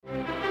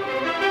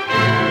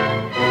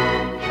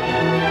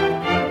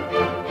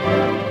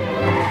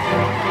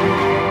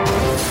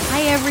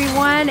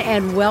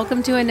and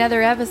welcome to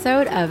another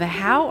episode of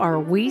How Are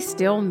We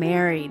Still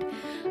Married?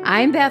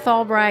 I'm Beth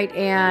Albright,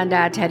 and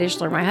Ted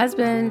Ishler, my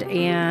husband,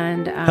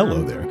 and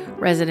hello there,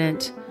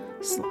 resident.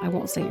 I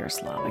won't say you're a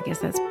slob. I guess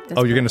that's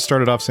oh, you're going to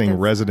start it off saying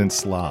resident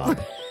slob.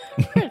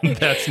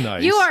 That's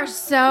nice. You are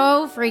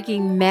so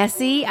freaking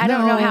messy. I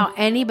don't know how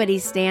anybody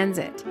stands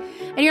it.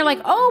 And you're like,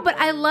 oh, but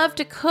I love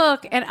to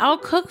cook, and I'll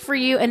cook for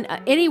you. And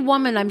any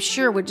woman, I'm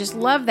sure, would just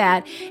love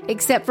that,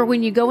 except for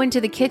when you go into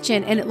the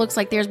kitchen and it looks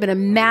like there's been a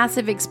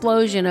massive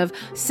explosion of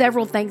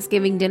several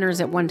Thanksgiving dinners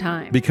at one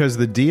time. Because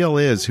the deal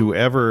is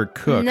whoever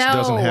cooks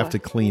doesn't have to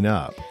clean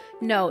up.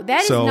 No,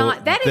 that is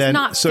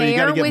not fair. So you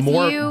got to get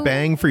more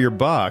bang for your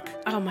buck.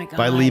 Oh my God.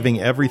 By leaving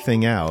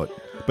everything out.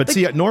 But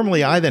see,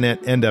 normally I then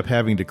end up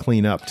having to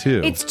clean up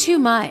too. It's too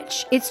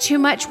much. It's too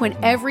much when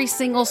every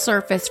single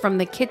surface from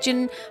the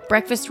kitchen,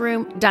 breakfast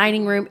room,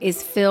 dining room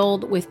is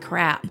filled with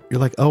crap.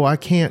 You're like, oh, I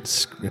can't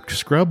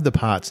scrub the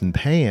pots and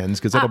pans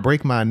because it'll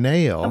break my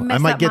nail. I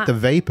might get the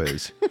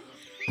vapors.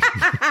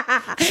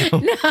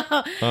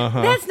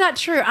 That's not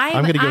true.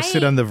 I'm going to go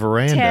sit on the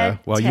veranda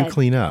while you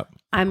clean up.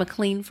 I'm a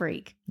clean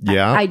freak.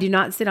 Yeah. I do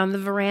not sit on the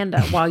veranda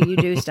while you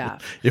do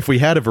stuff. If we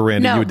had a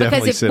veranda, you would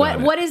definitely sit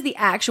on it. What is the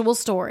actual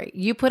story?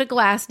 You put a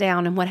glass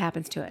down and what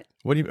happens to it?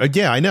 What do you?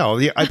 Yeah, I know.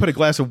 I put a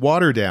glass of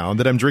water down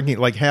that I'm drinking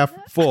like half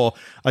full.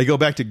 I go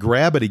back to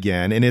grab it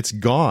again, and it's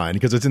gone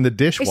because it's in the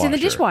dishwasher. It's in the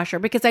dishwasher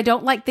because I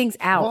don't like things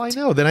out. Well, I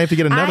know. Then I have to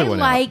get another one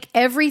out. I like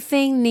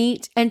everything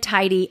neat and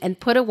tidy and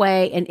put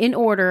away and in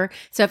order.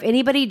 So if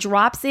anybody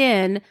drops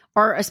in,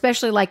 or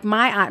especially like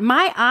my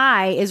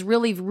eye is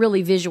really,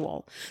 really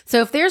visual. So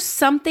if there's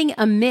something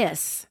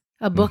amiss,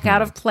 a book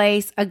out of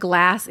place, a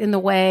glass in the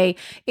way,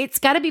 it's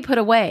got to be put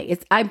away.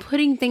 I'm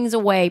putting things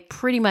away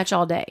pretty much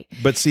all day.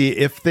 But see,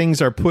 if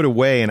things are put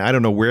away and I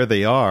don't know where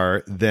they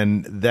are,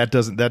 then that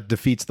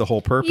defeats the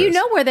whole purpose. You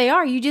know where they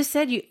are. You just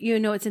said you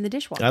know it's in the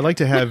dishwasher. I like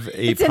to have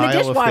a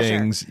pile of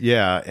things,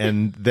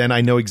 and then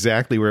I know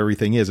exactly where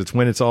everything is. It's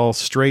when it's all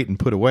straight and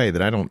put away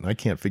that I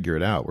can't figure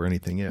it out where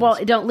anything is. Well,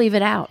 don't leave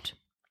it out.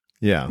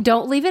 Yeah.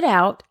 Don't leave it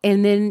out.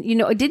 And then,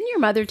 didn't your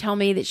mother tell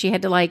me that she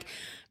had to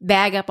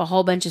bag up a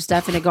whole bunch of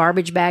stuff in a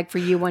garbage bag for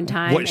you one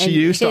time from you?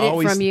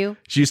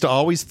 She used to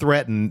always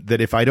threaten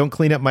that if I don't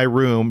clean up my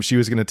room, she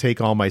was going to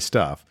take all my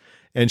stuff.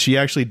 And she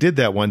actually did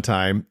that one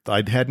time.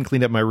 I hadn't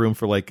cleaned up my room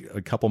for like a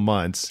couple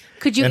months.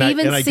 Could you see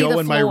the floor? I go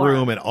in my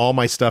room and all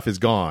my stuff is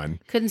gone.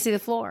 Couldn't see the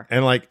floor.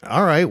 And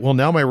all right, well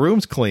now my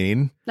room's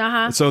clean.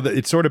 Uh-huh. So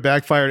it sort of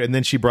backfired, and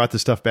then she brought the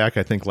stuff back,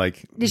 I think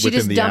Did she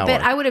just dump it?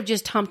 I would have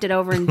just humped it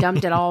over and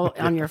dumped it all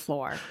on your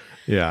floor.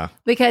 Yeah.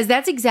 Because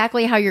that's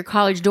exactly how your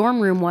college dorm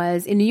room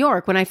was in New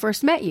York when I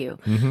first met you.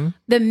 Mm-hmm.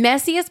 The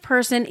messiest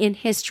person in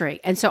history.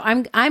 And so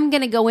I'm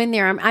going to go in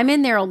there. I'm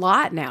in there a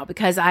lot now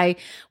because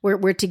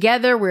we're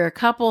together. We're a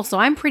couple. So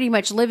I'm pretty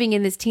much living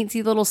in this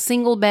teensy little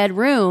single bed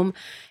room.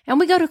 And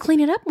we go to clean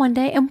it up one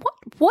day. And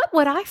what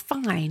would I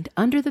find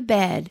under the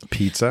bed?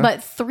 Pizza. But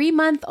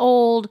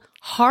 3-month-old,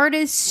 hard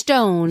as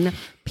stone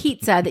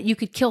pizza that you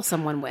could kill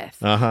someone with.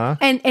 Uh-huh.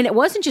 And it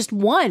wasn't just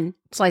one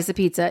slice of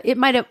pizza. It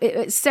might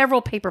have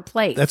several paper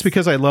plates. That's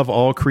because I love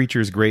all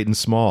creatures great and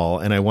small,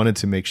 and I wanted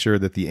to make sure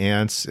that the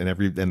ants and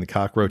the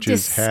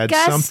cockroaches had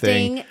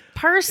something. Disgusting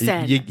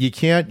person. You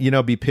can't,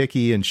 be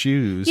picky and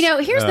choose.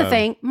 Here's the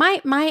thing. My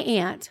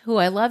aunt, who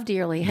I love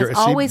dearly, has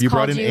always called you. You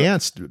brought in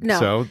ants. No,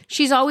 so.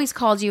 She's always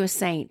called you a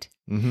saint.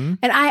 Mm-hmm.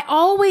 And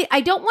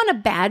I don't want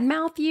to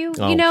badmouth you,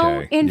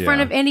 in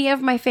front of any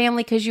of my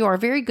family because you are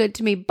very good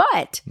to me.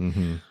 But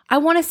I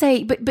want to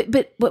say,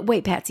 but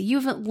wait, Patsy, you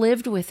haven't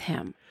lived with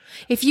him.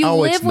 If you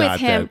live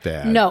with him,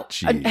 no.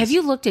 Have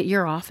you looked at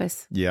your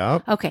office? Yeah.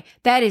 Okay,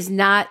 that is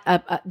not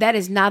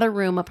a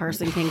room a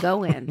person can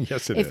go in.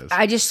 Yes, it is.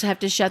 I just have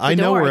to shut the door. I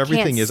know where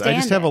everything is. I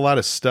just have a lot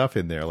of stuff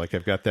in there. Like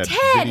I've got that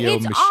video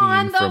machine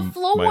on the from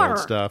floor. my old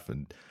stuff,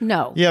 and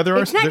no, yeah, there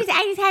are. It's not just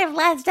I just have a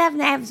lot of stuff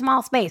and I have a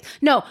small space.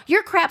 No,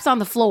 your crap's on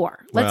the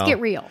floor. Let's get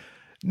real.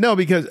 No,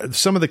 because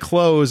some of the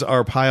clothes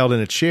are piled in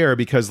a chair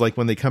because,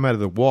 when they come out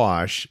of the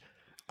wash,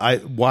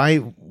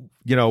 why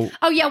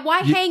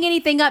hang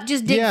anything up?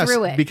 Just dig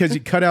through it. Because you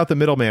cut out the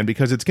middleman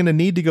because it's going to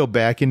need to go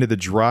back into the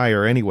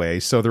dryer anyway.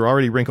 So they're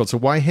already wrinkled. So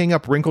why hang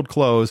up wrinkled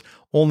clothes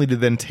only to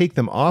then take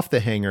them off the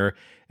hanger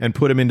and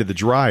put them into the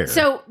dryer?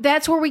 So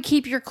that's where we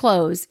keep your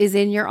clothes is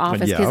in your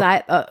office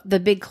because the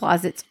big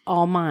closet's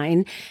all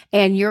mine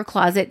and your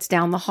closet's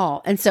down the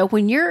hall. And so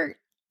when you're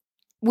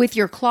with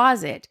your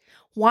closet,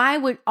 why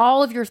would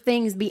all of your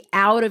things be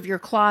out of your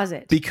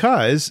closet?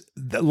 Because,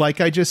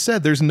 like I just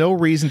said, there's no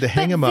reason to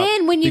hang them up.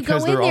 Then when you go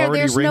in there,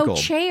 there's wrinkled. No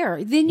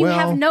chair. Then you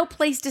have no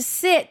place to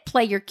sit,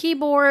 play your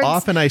keyboards.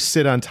 Often I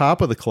sit on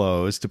top of the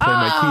clothes to play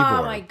my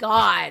keyboard. Oh my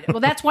God! Well,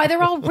 that's why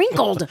they're all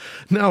wrinkled.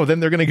 No, then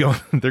they're going to go.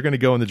 They're going to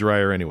go in the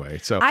dryer anyway.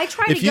 So I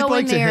try to if you'd go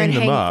like in to there hang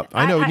them up,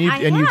 I know, and you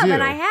do.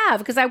 And I have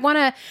because I want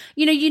to.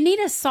 You need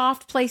a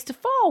soft place to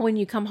fall when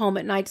you come home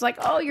at night. It's like,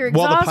 oh, you're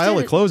exhausted. Well, the pile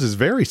of clothes is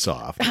very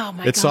soft. Oh my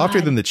God! It's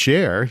softer than the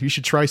chair. You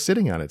should try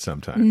sitting on it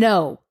sometime.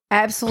 No.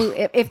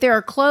 Absolutely. If there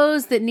are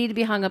clothes that need to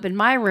be hung up in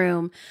my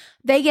room,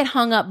 they get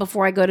hung up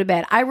before I go to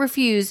bed. I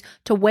refuse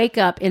to wake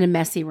up in a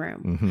messy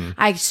room. Mm-hmm.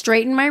 I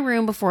straighten my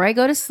room before I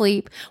go to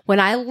sleep. When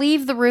I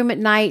leave the room at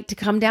night to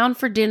come down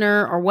for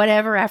dinner or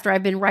whatever after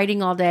I've been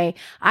writing all day,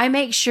 I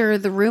make sure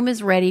the room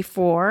is ready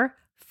for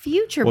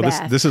future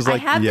Beth. This is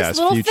like, I have this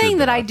little thing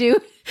that I do.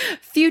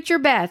 Future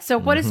Beth. So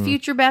what does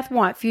Future Beth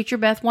want? Future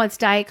Beth wants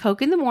Diet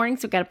Coke in the morning.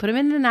 So we've got to put them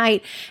in the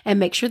night and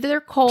make sure that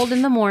they're cold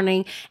in the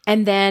morning.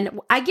 And then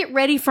I get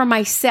ready for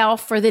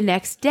myself for the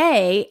next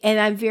day. And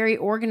I'm very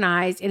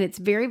organized and it's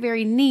very,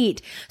 very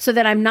neat so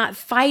that I'm not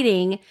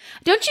fighting.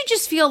 Don't you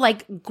just feel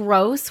like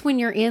gross when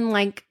you're in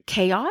like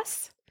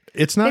chaos?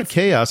 It's not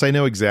chaos. I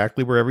know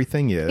exactly where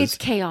everything is. It's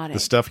chaotic. The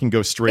stuff can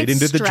go straight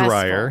into the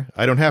dryer.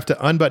 I don't have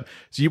to unbutton.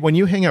 So when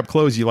you hang up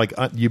clothes, you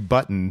you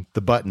button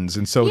the buttons,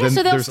 and so then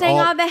so they'll there's stay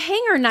on the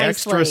hanger nicely.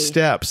 Extra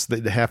steps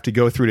that have to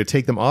go through to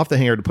take them off the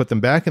hanger to put them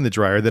back in the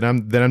dryer. Then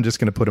I'm just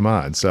going to put them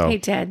on. So hey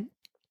Ted,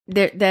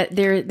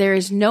 there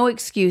is no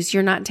excuse.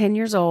 You're not 10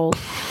 years old.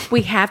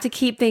 We have to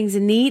keep things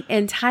neat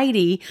and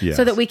tidy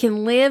so that we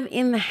can live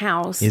in the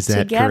house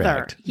together.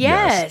 Correct?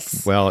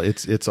 Yes. Well,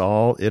 it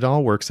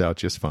all works out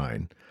just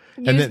fine.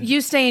 You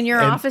stay in your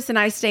office and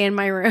I stay in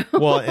my room.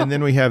 Well, and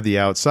then we have the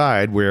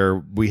outside where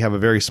we have a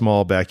very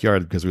small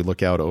backyard because we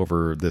look out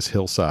over this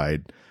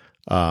hillside.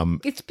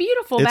 It's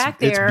beautiful back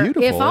there. It's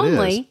beautiful. If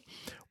only.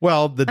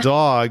 Well, the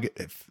dog,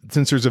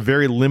 since there's a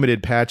very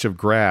limited patch of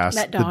grass,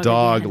 the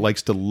dog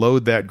likes to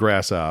load that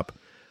grass up.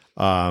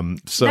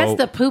 So that's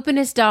the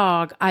poopinest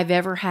dog I've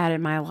ever had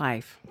in my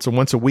life. So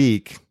once a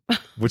week,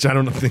 which I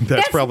don't think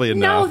that's probably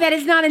enough. No, that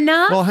is not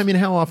enough. Well, I mean,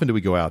 how often do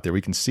we go out there? We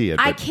can see it.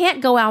 I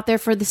can't go out there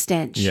for the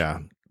stench. Yeah.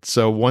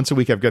 So once a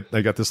week, I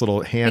got this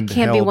little handheld it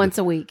can't be once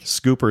a week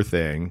scooper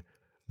thing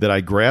that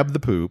I grab the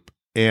poop,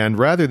 and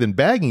rather than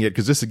bagging it,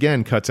 because this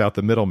again cuts out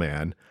the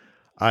middleman,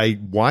 I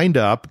wind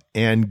up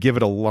and give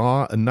it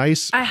a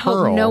nice I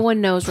hope hurl. No one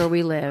knows where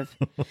we live.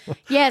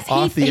 Yes,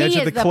 off the edge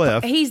of the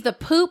cliff. He's the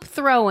poop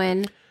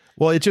throwing.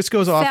 Well, it just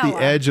goes off the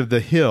edge of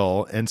the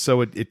hill, and so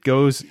it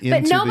goes into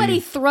But nobody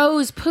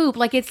throws poop.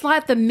 Like, it's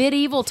like the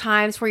medieval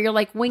times where you're,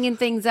 like, winging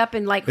things up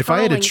and, like, if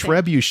I had a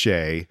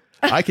trebuchet,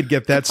 I could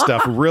get that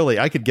stuff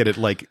I could get it,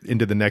 like,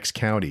 into the next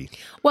county.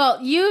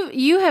 Well,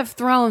 you have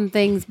thrown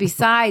things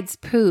besides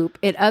poop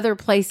at other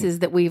places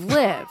that we've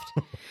lived.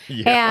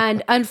 Yeah.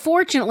 And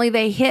unfortunately,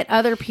 they hit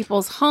other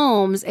people's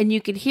homes, and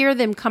you could hear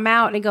them come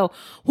out and go,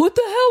 "What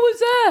the hell was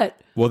that?"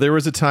 Well, there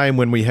was a time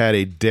when we had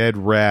a dead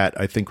rat,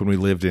 I think when we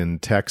lived in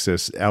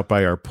Texas, out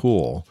by our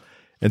pool.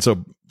 And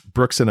so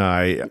Brooks and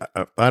I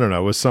don't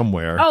know, it was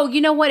somewhere. Oh, you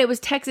know what? It was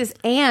Texas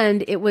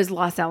and it was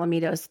Los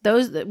Alamitos.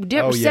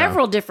 Those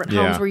several different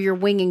homes where you're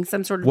winging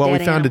some sort of dead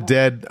we found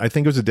animal. I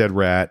think it was a dead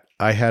rat.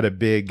 I had a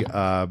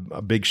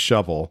big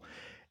shovel,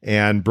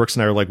 and Brooks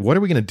and I were like, what are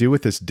we going to do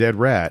with this dead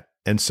rat?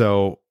 And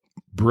so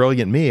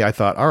brilliant me, I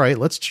thought, all right,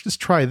 let's just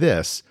try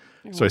this.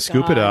 So I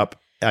scoop it up.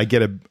 I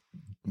get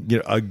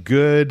a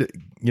good,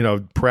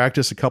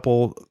 practice a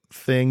couple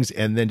things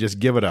and then just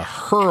give it a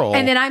hurl.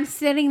 And then I'm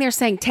sitting there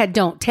saying, Ted,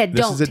 don't, Ted,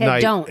 don't,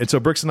 Ted, don't. And so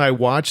Brooks and I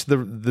watched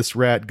this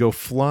rat go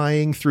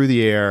flying through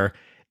the air,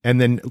 and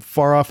then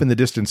far off in the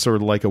distance, sort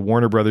of like a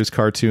Warner Brothers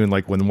cartoon,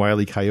 like when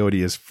Wile E.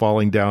 Coyote is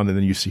falling down, and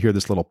then you hear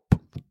this little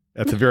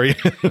at the very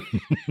end.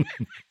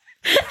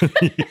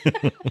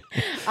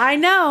 I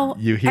know.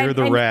 You hear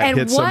the rat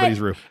hit somebody's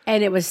roof.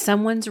 And it was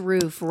someone's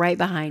roof right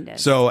behind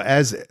us. So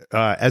as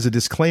a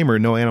disclaimer,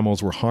 no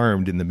animals were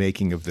harmed in the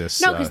making of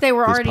this. No, because they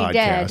were already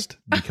dead.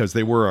 Because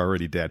they were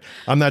already dead.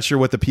 I'm not sure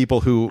what the people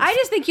who I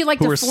just think you like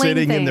who to were fling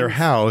sitting things. in their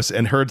house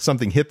and heard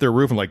something hit their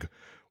roof and like,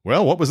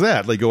 well, what was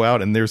that? They go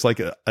out and there's like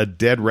a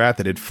dead rat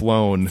that had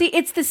flown. See,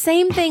 it's the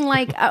same thing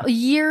like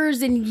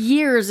years and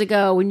years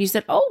ago when you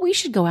said, oh, we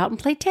should go out and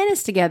play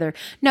tennis together.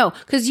 No,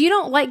 because you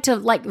don't like to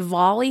like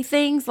volley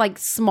things, like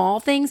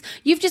small things.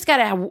 You've just got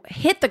to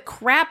hit the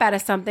crap out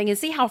of something and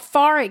see how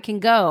far it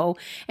can go.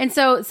 And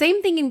so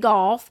same thing in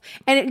golf.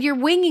 And you're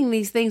winging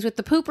these things with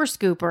the pooper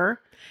scooper.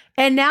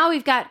 And now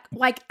we've got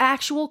like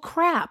actual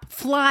crap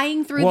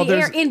flying through the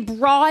air in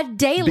broad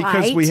daylight.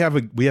 Because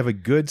we have a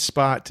good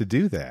spot to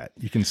do that.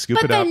 You can scoop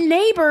it up. But the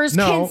neighbors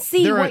can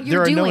see what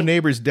you're doing. There are no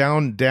neighbors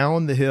down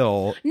the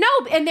hill. No,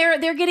 and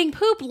they're getting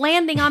poop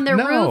landing on their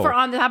roof or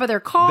on the top of their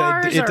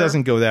cars. It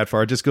doesn't go that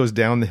far. It just goes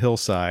down the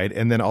hillside,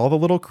 and then all the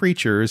little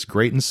creatures,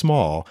 great and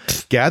small,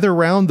 gather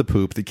around the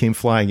poop that came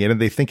flying in,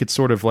 and they think it's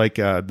sort of like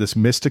this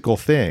mystical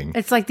thing.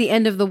 It's like the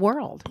end of the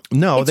world.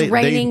 No, it's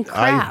raining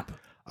crap.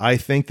 I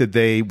think that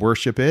they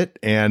worship it,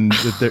 and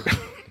that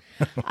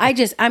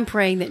I'm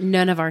praying that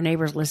none of our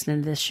neighbors listen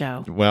to this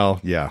show.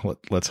 Well, yeah,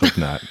 let's hope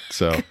not.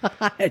 So,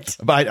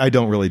 but I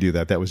don't really do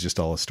that. That was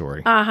just all a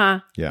story. Yeah.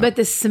 But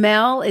the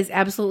smell is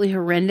absolutely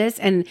horrendous,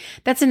 and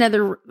that's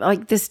another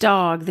like this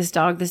dog.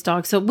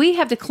 So we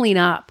have to clean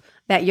up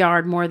that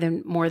yard more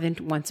than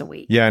once a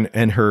week. Yeah,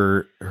 and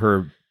her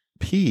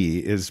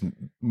pee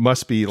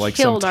must be like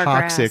killed some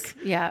toxic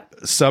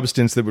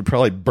substance that would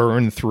probably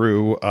burn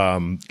through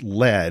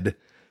lead.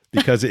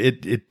 Because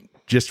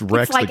just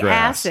wrecks the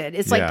grass. It's like acid.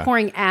 It's like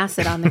pouring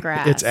acid on the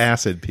grass. It's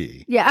acid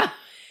pee. Yeah.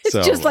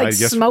 It's just like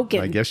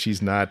smoking. I guess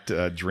she's not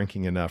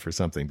drinking enough or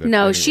something. But no,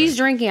 anyway. She's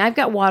drinking. I've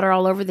got water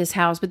all over this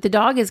house, but the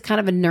dog is kind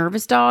of a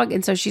nervous dog,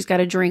 and so she's got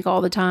to drink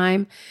all the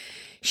time.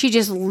 She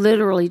just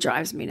literally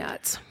drives me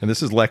nuts. And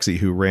this is Lexi,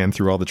 who ran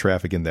through all the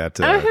traffic in that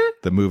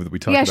the move that we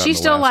talked about. Yeah, she's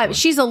still alive. One.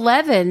 She's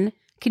 11.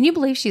 Can you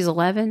believe she's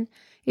 11?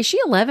 Is she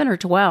 11 or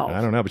 12? I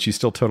don't know, but she's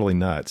still totally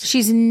nuts.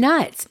 She's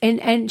nuts,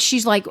 and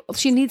she's like,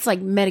 she needs like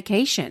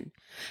medication.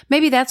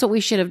 Maybe that's what we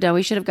should have done.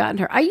 We should have gotten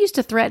her. I used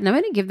to threaten, I'm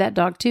going to give that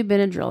dog 2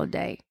 Benadryl a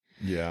day.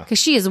 Yeah. Because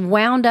she is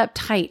wound up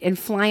tight and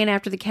flying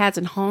after the cats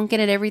and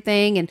honking at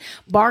everything and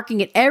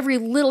barking at every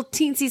little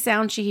teensy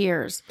sound she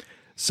hears.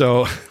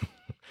 So,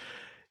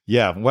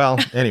 yeah. Well,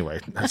 anyway,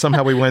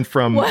 somehow we went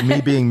from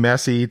me being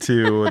messy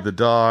to the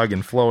dog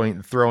and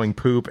throwing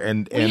poop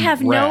and we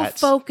have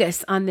rats. No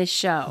focus on this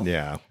show.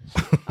 Yeah.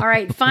 All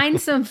right.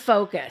 Find some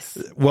focus.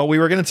 Well, we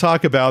were going to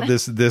talk about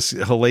this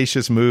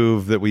hellacious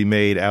move that we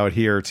made out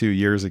here 2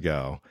 years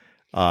ago.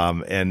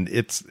 And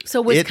it's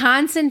so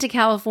Wisconsin to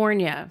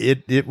California.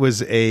 It was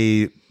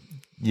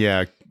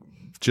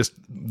just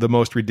the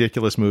most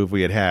ridiculous move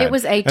we had. It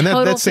was a and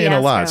total that's saying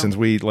fiasco. A lot since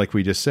like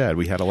we just said,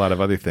 we had a lot of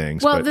other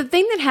things. Well, the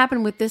thing that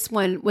happened with this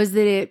one was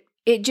that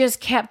it just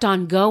kept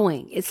on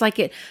going. It's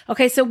like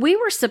okay, so we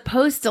were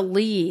supposed to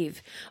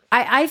leave.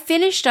 I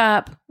finished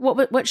up,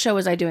 what show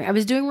was I doing? I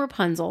was doing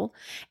Rapunzel,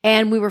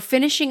 and we were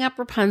finishing up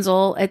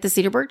Rapunzel at the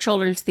Cedarburg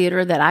Children's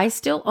Theater that I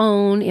still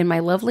own in my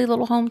lovely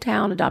little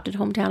adopted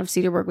hometown of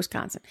Cedarburg,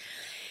 Wisconsin.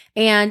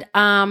 And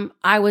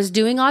I was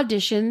doing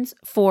auditions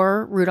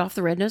for Rudolph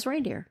the Red-Nosed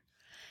Reindeer.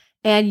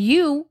 And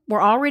you were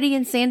already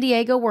in San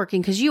Diego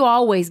working because you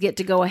always get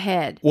to go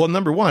ahead. Well,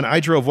 number one, I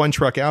drove one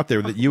truck out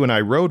there that you and I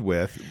rode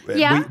with.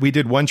 Yeah. We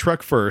did one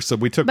truck first. So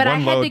we took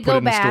one load, put it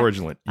in the storage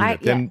unit.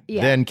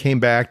 Then came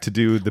back to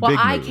do the big move.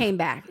 I came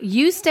back.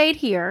 You stayed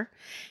here.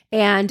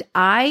 And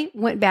I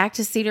went back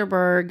to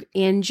Cedarburg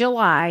in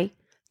July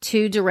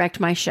to direct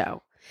my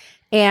show.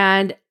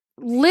 And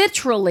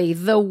literally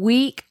the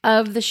week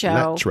of the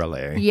show.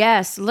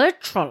 Yes,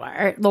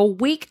 literally. The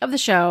week of the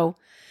show.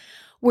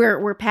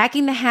 We're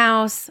packing the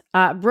house.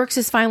 Brooks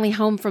is finally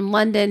home from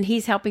London.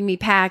 He's helping me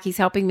pack. He's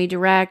helping me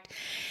direct.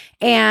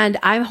 And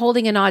I'm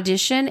holding an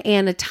audition,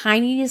 and the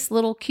tiniest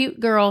little cute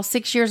girl,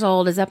 6 years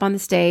old, is up on the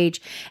stage.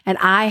 And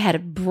I had a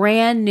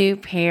brand new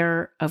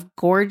pair of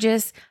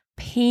gorgeous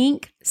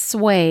pink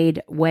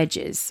suede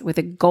wedges with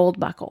a gold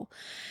buckle.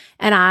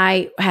 And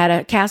I had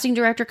a casting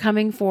director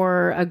coming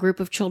for a group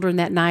of children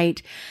that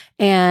night.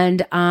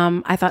 And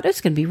I thought it's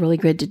going to be really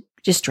good to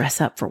just dress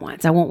up for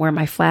once. I won't wear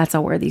my flats.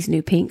 I'll wear these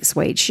new pink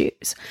suede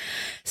shoes.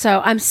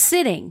 So I'm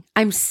sitting.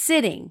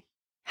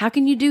 How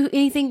can you do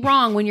anything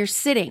wrong when you're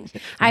sitting?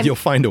 You'll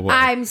find a way.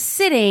 I'm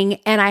sitting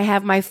and I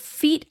have my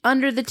feet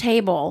under the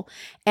table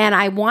and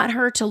I want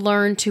her to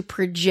learn to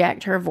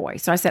project her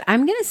voice. So I said,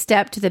 I'm going to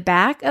step to the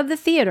back of the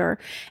theater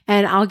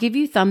and I'll give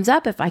you thumbs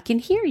up if I can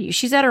hear you.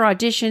 She's at her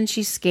audition.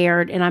 She's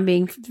scared and I'm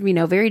being,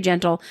 very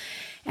gentle.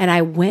 And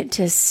I went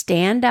to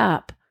stand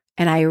up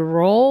and I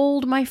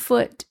rolled my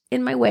foot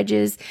in my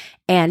wedges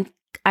and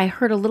I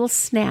heard a little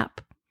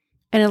snap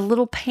and a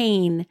little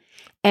pain.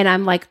 And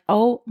I'm like,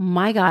 oh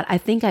my God, I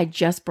think I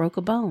just broke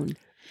a bone.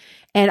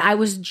 And I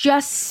was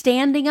just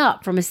standing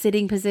up from a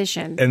sitting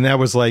position. And that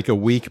was like a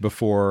week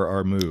before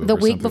our move. The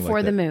week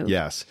before the move.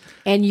 Yes.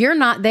 And you're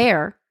not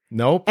there.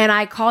 Nope. And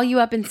I call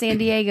you up in San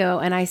Diego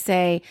and I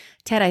say,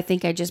 Ted, I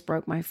think I just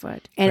broke my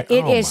foot. And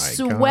it is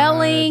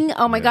swelling. God.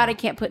 Oh my God, I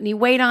can't put any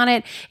weight on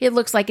it. It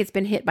looks like it's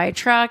been hit by a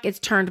truck. It's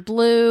turned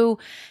blue.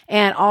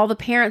 And all the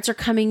parents are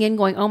coming in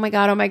going, oh my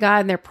God.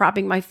 And they're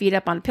propping my feet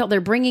up on a pillow.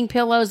 They're bringing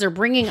pillows. They're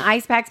bringing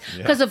ice packs.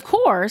 Because of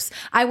course,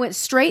 I went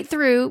straight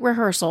through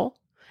rehearsal.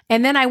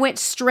 And then I went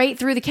straight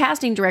through the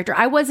casting director.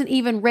 I wasn't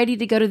even ready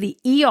to go to the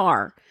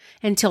ER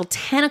until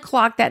 10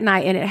 o'clock that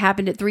night, and it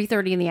happened at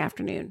 3:30 in the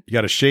afternoon. You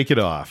got to shake it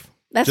off.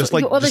 That's just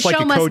like a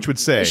coach would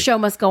say. The show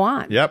must go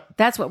on. Yep.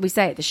 That's what we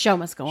say. The show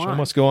must go on. Show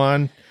must go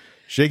on.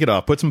 Shake it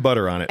off. Put some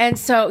butter on it. And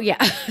so,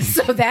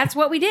 so that's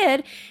what we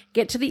did.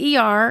 Get to the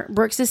ER.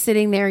 Brooks is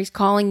sitting there. He's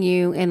calling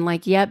you and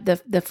like, yep,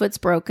 the foot's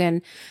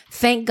broken.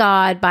 Thank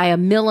God by a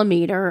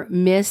millimeter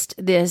missed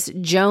this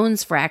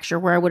Jones fracture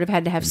where I would have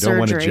had to have surgery. You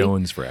don't want a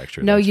Jones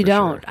fracture. No, you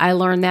don't. Sure. I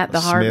learned that the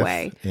hard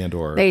way.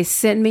 They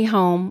sent me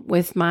home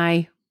with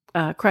my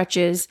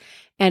crutches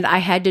and I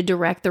had to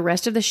direct the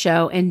rest of the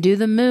show and do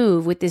the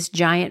move with this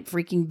giant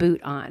freaking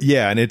boot on.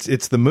 Yeah, and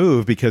it's the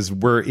move because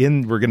we're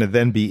going to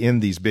then be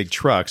in these big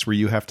trucks where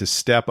you have to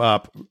step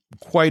up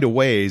quite a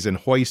ways and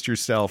hoist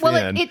yourself in.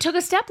 Well, it took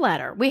a step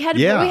ladder. We had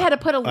to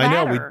put a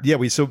ladder. I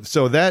know.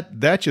 So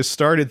that just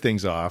started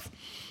things off.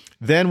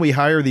 Then we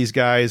hire these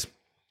guys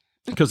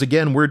because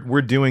again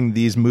we're doing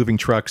these moving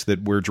trucks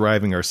that we're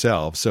driving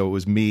ourselves. So it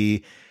was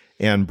me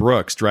and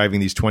Brooks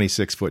driving these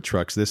 26-foot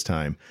trucks this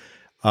time.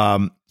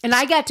 And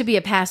I got to be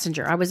a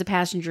passenger. I was a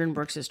passenger in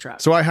Brooks's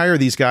truck. So I hire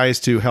these guys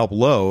to help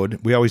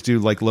load. We always do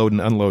like load and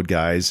unload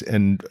guys.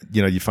 And,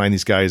 you know, you find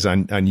these guys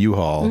on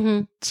U-Haul.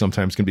 Mm-hmm.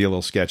 Sometimes can be a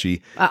little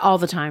sketchy. All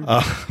the time.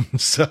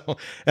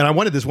 And I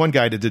wanted this one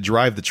guy to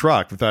drive the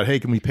truck. I thought, hey,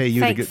 can we pay you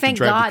to drive the truck? Thank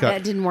God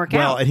that didn't work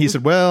out. And he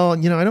said, well,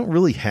 you know, I don't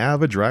really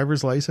have a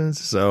driver's license.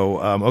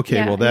 So, okay,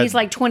 yeah, well, he's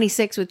like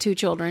 26 with 2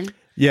 children.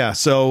 Yeah.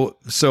 So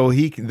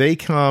they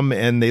come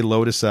and they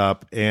load us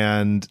up,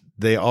 and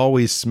they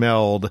always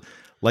smelled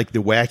like the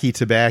wacky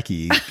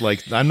tobacco.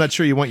 Like, I'm not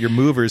sure you want your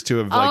movers to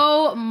have like,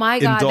 oh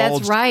my God,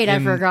 that's right. I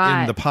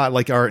forgot. In the pot,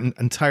 like our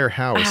entire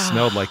house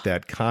smelled like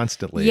that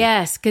constantly.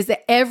 Yes, because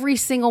every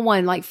single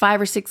one, like 5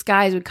 or 6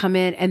 guys would come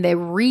in and they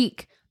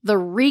reek. The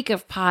reek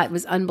of pot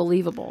was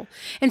unbelievable.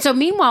 And so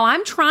meanwhile,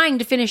 I'm trying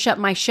to finish up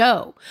my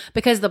show,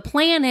 because the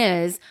plan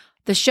is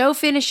the show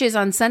finishes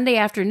on Sunday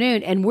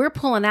afternoon and we're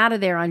pulling out of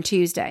there on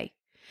Tuesday.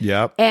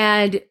 Yep.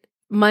 And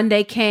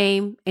Monday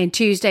came and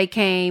Tuesday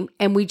came,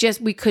 and we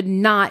could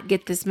not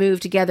get this move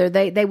together.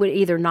 They would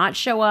either not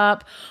show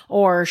up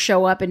or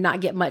show up and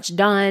not get much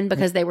done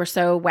because they were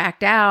so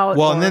whacked out.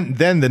 Well, and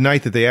then the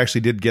night that they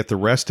actually did get the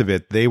rest of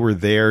it, they were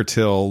there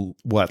till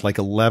like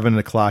 11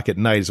 o'clock at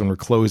night is when we're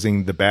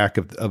closing the back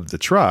of the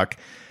truck.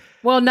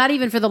 Well, not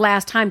even for the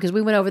last time, because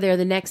we went over there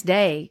the next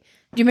day.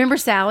 Do you remember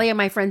Sally? And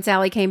my friend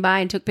Sally came by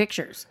and took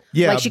pictures.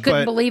 Yeah. Like she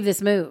couldn't believe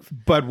this move.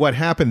 But what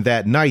happened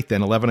that night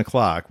then, 11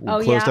 o'clock, we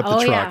closed up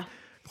the truck. Yeah.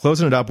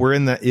 Closing it up, we're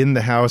in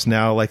the house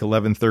now, like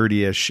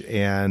 11:30ish,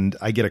 and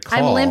I get a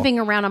call. I'm limping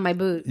around on my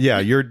boot. Yeah,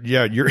 you're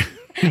we're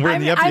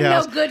in the empty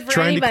house, no good for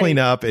trying anybody. to clean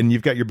up, and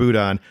you've got your boot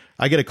on.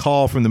 I get a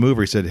call from the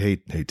mover. He said, "Hey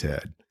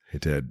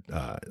Ted,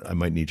 I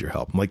might need your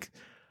help." I'm like,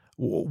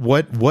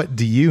 "What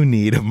do you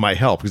need of my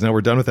help?" Because now we're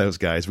done with those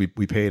guys. We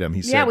paid him.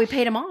 He said, "Yeah, we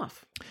paid him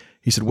off."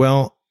 He said,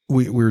 "Well,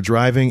 we were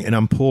driving, and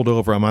I'm pulled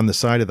over. I'm on the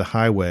side of the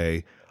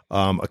highway.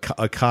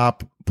 A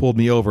cop pulled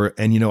me over,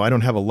 and I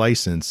don't have a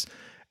license."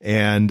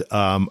 And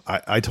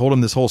I told him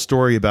this whole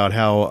story about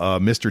how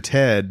Mr.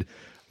 Ted,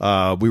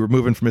 we were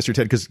moving from Mr.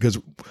 Ted because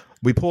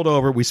we pulled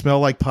over, we smell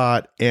like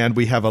pot, and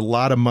we have a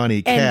lot of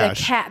money,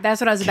 cash. And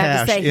that's what I was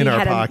about to say. In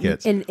our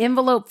pockets, an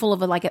envelope full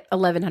of like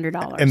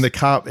 $1,100. And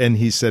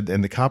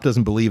the cop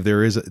doesn't believe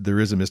there is a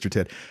Mr.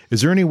 Ted.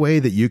 Is there any way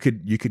that you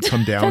could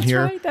come down that's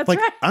here? Right, that's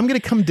right. I'm going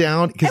to come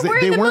down because we're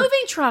in the moving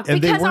truck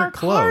because our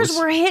close. Cars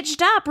were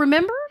hitched up.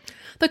 Remember?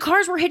 The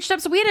cars were hitched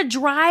up, so we had to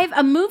drive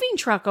a moving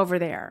truck over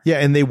there. Yeah,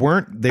 and they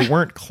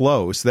weren't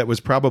close. That was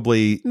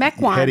probably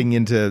Mequon. Heading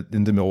into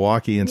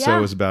Milwaukee, and so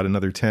it was about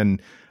another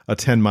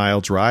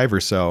 10-mile drive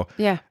or so.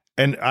 Yeah.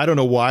 And I don't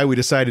know why we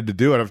decided to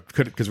do it,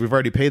 because we've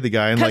already paid the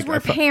guy. Because we're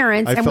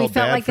parents, and we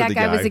felt like that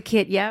guy was a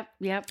kid. Yep.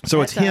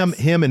 So it's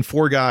him and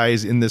 4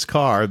 guys in this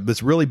car,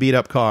 this really beat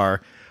up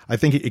car. I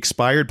think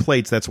expired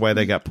plates. That's why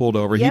they got pulled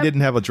over. Yep. He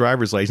didn't have a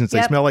driver's license.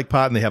 They smell like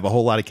pot, and they have a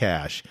whole lot of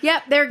cash.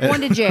 Yep, they're going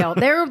to jail.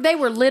 They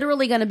were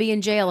literally going to be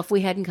in jail if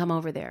we hadn't come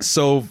over there.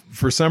 So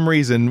for some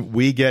reason,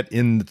 we get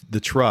in the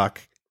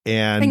truck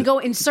and go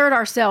insert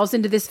ourselves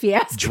into this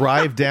fiasco.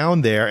 Drive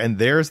down there, and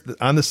there's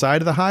on the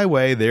side of the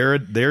highway.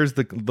 There's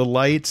the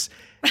lights.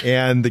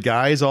 And the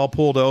guys all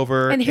pulled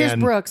over. And here's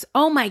Brooks.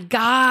 Oh my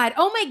God.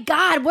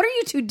 What are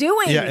you two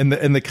doing? Yeah.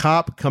 And the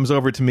cop comes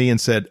over to me and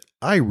said,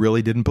 I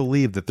really didn't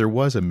believe that there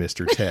was a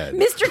Mr. Ted.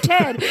 Mr.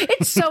 Ted.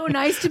 It's so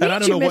nice to meet you, And I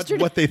don't know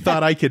what they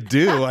thought I could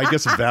do. I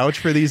guess vouch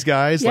for these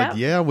guys. Yep. Like,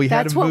 yeah, we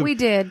had to move. That's what we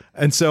did.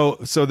 And so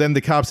then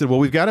the cop said, well,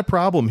 we've got a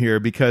problem here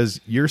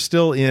because you're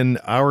still in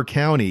our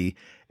county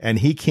and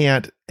he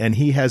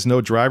has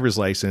no driver's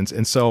license.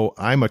 And so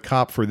I'm a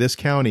cop for this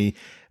county,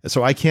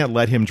 so I can't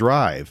let him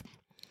drive.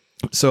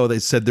 So they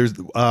said there's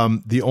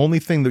the only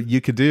thing that you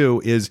could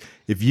do is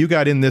if you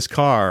got in this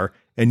car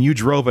and you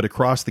drove it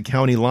across the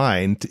county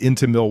line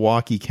into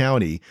Milwaukee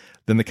County,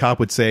 then the cop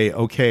would say,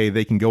 okay,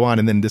 they can go on.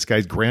 And then this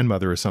guy's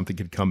grandmother or something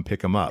could come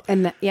pick him up.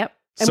 And yep.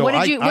 And so what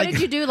did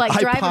you do? Like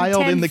drive I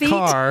piled 10 in the feet?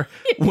 car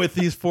with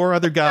these 4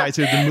 other guys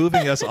who had been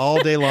moving us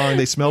all day long.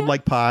 They smelled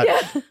like pot.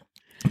 Yeah.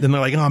 Then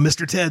they're like, oh,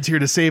 Mr. Ted's here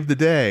to save the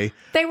day.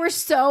 They were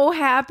so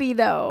happy,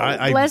 though.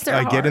 Bless their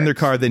hearts. I get in their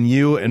car. Then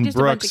you and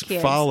Brooks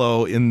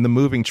follow in the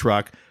moving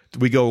truck.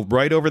 We go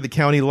right over the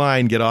county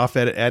line, get off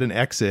at an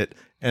exit,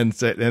 and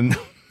said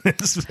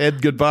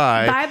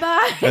goodbye.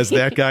 Bye-bye. As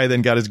that guy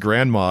then got his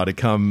grandma to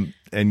come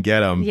and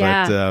get him.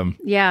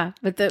 Yeah.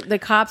 But the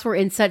cops were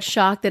in such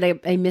shock that a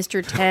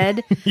Mr.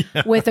 Ted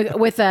with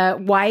a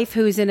wife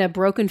who's in a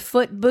broken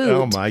foot boot.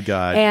 Oh my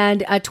God.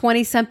 And a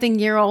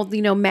 20-something-year-old,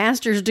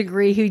 master's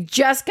degree who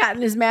just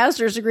gotten his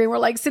master's degree. We're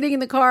like sitting in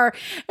the car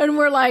and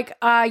we're like,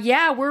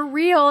 yeah, we're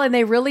real. And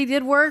they really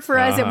did work for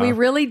us. And we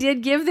really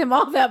did give them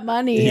all that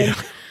money. Yeah. And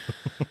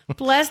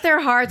bless their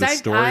hearts.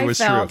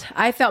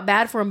 I felt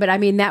bad for them, but I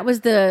mean, that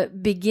was the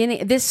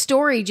beginning. This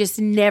story just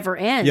never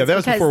ends. Yeah, that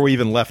was before we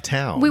even left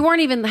town. We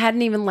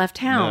hadn't even left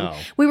town. No.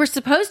 We were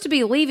supposed to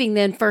be leaving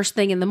then first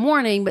thing in the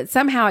morning, but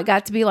somehow it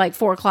got to be like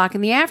 4:00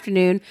 in the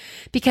afternoon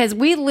because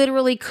we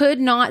literally could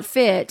not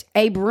fit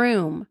a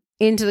broom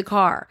into the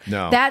car.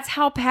 No. That's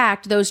how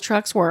packed those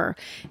trucks were.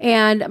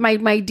 And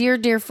my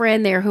dear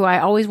friend there, who I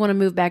always want to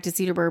move back to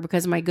Cedarburg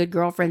because my good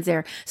girlfriend's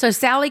there. So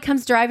Sally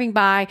comes driving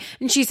by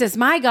and she says,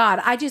 my God,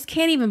 I just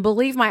can't even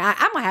believe I'm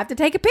going to have to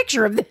take a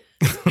picture of this.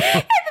 And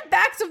the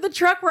backs of the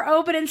truck were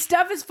open and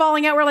stuff is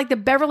falling out. We're like the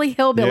Beverly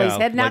Hillbillies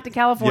heading out to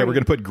California. Yeah, we're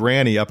going to put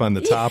Granny up on the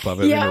top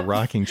of it in a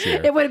rocking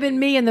chair. It would have been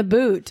me in the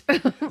boot.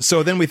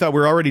 So then we thought we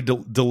were already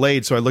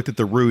delayed. So I looked at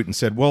the route and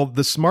said, well,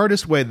 the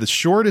smartest way, the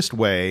shortest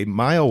way,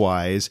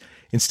 mile-wise,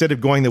 instead of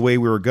going the way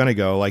we were going to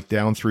go, like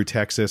down through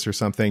Texas or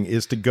something,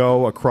 is to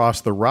go across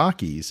the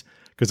Rockies.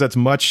 Because that's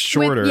much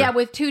shorter.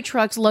 With 2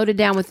 trucks loaded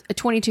down with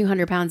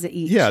 2,200 pounds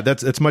each. Yeah,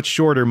 that's much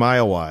shorter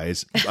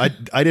mile-wise.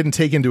 I didn't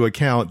take into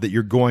account that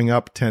you're going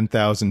up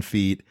 10,000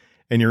 feet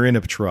and you're in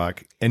a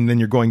truck, and then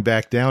you're going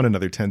back down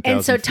another 10,000 feet.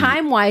 And so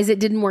time-wise, it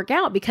didn't work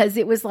out because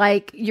it was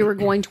like you were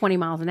going 20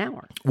 miles an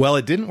hour. Well,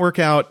 it didn't work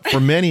out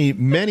for many,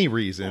 many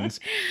reasons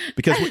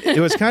because it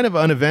was kind of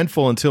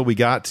uneventful until we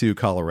got to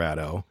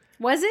Colorado.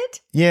 Was it?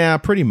 Yeah,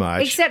 pretty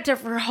much. Except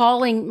for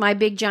hauling my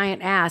big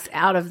giant ass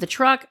out of the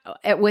truck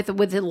with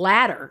the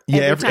ladder.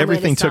 Yeah,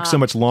 everything took so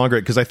much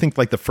longer because I think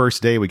like the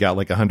first day we got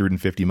like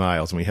 150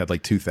 miles and we had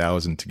like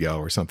 2,000 to go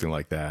or something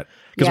like that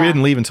because we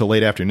didn't leave until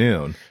late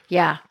afternoon.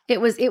 Yeah,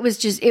 it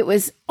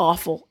was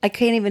awful. I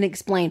can't even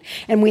explain.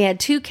 And we had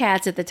 2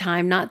 cats at the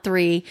time, not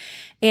 3.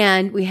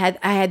 And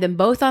I had them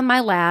both on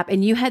my lap,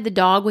 and you had the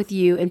dog with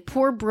you. And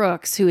poor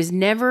Brooks, who has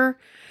never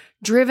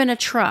driven a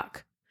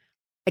truck.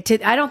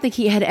 I don't think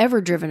he had ever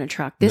driven a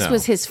truck. This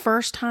was his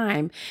first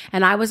time,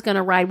 and I was going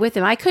to ride with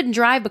him. I couldn't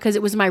drive because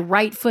it was my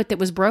right foot that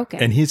was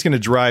broken. And he's going to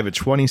drive a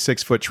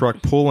 26-foot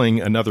truck pulling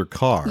another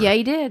car. Yeah,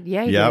 he did.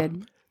 Yeah, he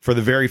did. For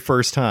the very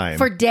first time.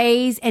 For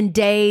days and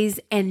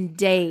days and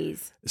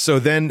days. So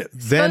then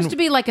supposed to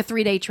be like a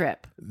 3-day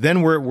trip.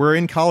 Then we're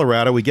in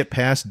Colorado. We get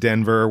past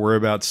Denver. We're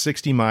about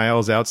 60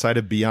 miles outside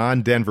of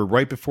beyond Denver,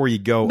 right before you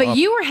go. But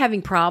you were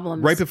having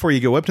problems right before you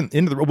go up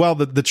into the. Well,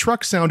 the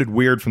truck sounded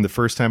weird from the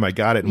first time I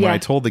got it, and when I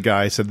told the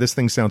guy, I said this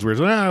thing sounds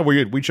weird. I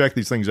said, we check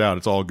these things out.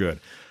 It's all good.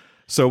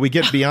 So we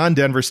get beyond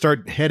Denver,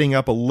 start heading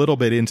up a little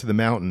bit into the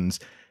mountains,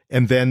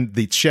 and then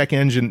the check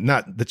engine,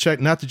 not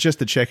just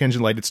the check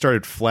engine light, it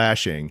started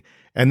flashing.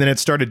 And then it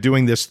started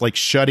doing this like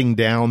shutting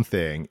down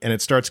thing. And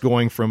it starts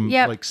going from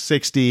like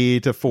 60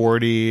 to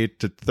 40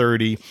 to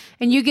 30.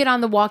 And you get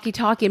on the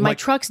walkie-talkie and my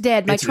truck's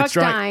dead. My truck's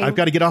dying. I've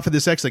got to get off of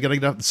this exit. I got to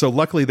get off. So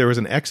luckily there was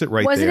an exit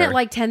right there. Wasn't it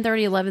like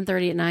 10:30,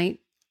 11:30 at night?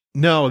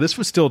 No, this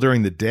was still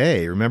during the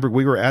day. Remember,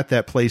 we were at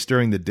that place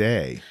during the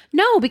day.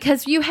 No,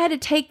 because you had to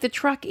take the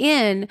truck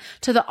in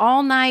to the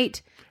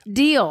all-night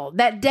deal.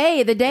 That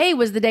day, the day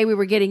was the day we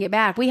were getting it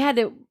back. We had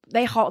to,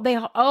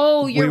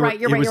 oh, you're right.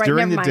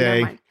 Never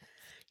mind.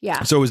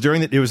 Yeah. So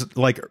it was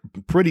like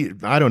pretty,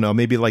 I don't know,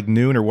 maybe like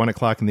noon or 1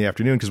 o'clock in the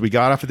afternoon because we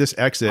got off of this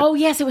exit. Oh,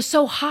 yes. It was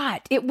so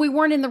hot. We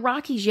weren't in the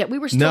Rockies yet. We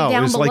were still down below. No,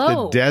 it was like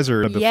the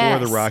desert before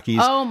the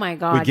Rockies. Oh, my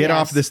God. We get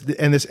off this,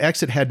 and this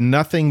exit had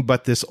nothing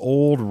but this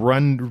old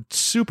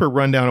super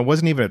rundown. It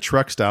wasn't even a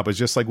truck stop. It was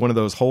just like one of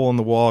those hole in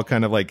the wall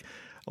kind of like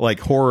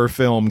horror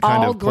film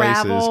kind of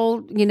places.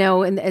 All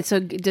gravel, and so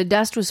the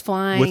dust was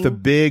flying. With a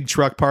big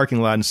truck parking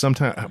lot, and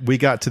sometimes we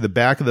got to the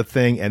back of the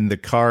thing, and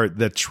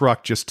the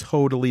truck just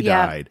totally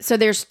died. So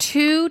there's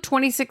 2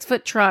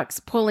 26-foot trucks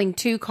pulling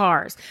 2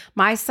 cars.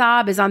 My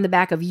Saab is on the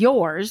back of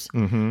yours,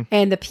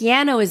 and the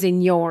piano is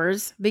in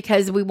yours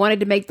because we wanted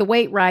to make the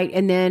weight right,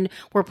 and then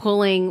we're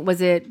pulling, was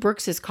it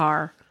Brooks's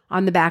car?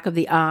 On the back of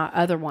the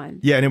other one.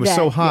 Yeah, and it was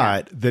so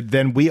hot that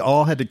then we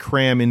all had to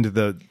cram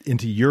into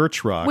your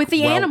truck. With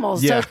the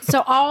animals. Yeah.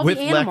 So all with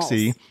the animals.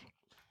 Lexi.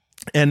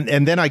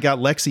 And then I got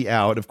Lexi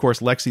out. Of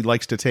course, Lexi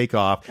likes to take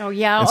off. Oh,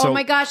 yeah. Oh,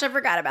 my gosh, I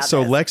forgot about so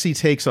this. So Lexi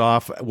takes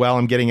off while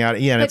I'm getting out.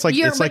 Yeah, and it's like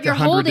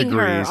 100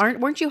 degrees.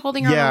 Weren't you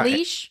holding her on a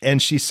leash?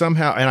 And she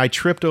somehow, and I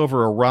tripped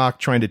over a rock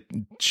trying to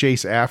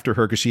chase after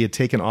her because she had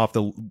taken off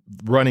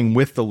running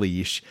with the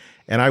leash.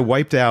 And I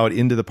wiped out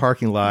into the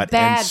parking lot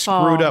and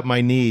screwed up my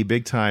knee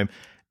big time.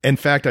 In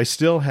fact, I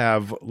still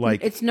have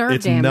it's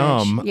nerve damage.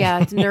 Numb. Yeah,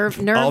 it's nerve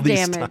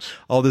damage.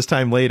 All this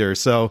time later.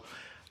 So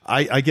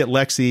I get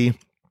Lexi.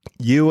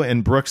 You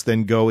and Brooks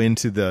then go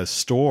into the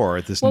store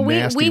at this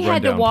nasty we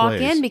had to walk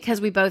place. in because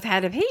we both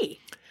had to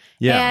pee.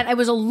 Yeah. And it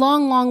was a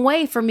long, long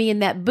way for me in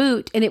that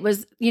boot. And it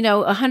was,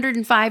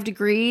 105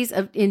 degrees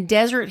in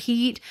desert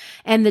heat.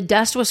 And the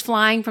dust was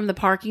flying from the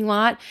parking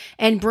lot.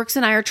 And Brooks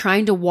and I are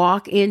trying to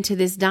walk into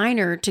this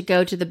diner to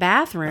go to the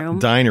bathroom.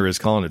 Diner is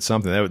calling it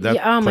something. That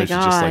oh place my God.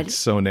 is just like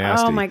so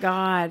nasty. Oh my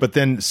God. But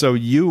then, so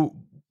when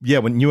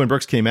you and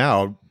Brooks came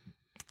out,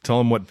 tell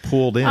them what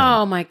pulled in.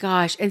 Oh my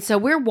gosh. And so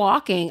we're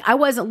walking. I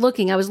wasn't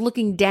looking. I was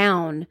looking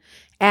down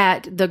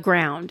at the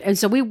ground. And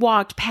so we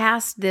walked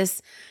past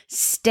this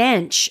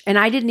stench and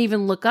I didn't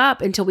even look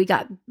up until we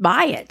got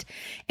by it.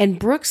 And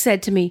Brooks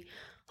said to me,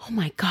 "Oh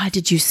my God,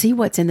 did you see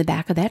what's in the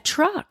back of that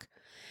truck?"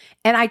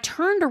 And I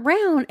turned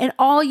around and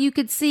all you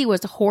could see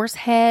was horse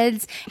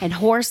heads and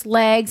horse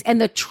legs.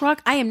 And the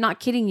truck, I am not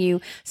kidding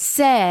you,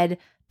 said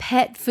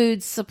pet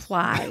food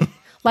supply.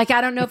 Like,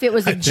 I don't know if it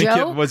was a joke. I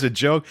think it was a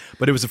joke,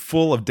 but it was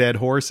full of dead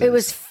horses. It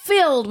was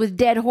filled with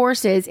dead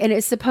horses, and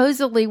it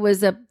supposedly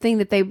was a thing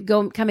that they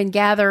come and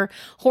gather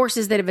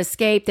horses that have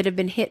escaped, that have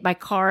been hit by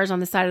cars on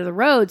the side of the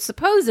road,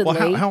 supposedly.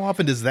 Well, how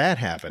often does that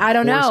happen? I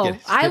don't know.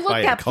 I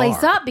looked that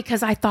place up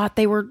because I thought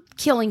they were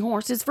killing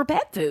horses for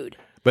pet food.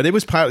 But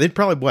it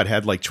probably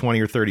had like 20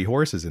 or 30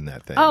 horses in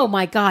that thing. Oh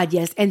my God,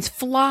 yes. And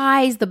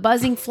flies, the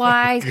buzzing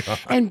flies.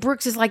 And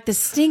Brooks is like, the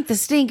stink.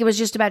 It was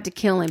just about to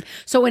kill him.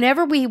 So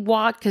whenever we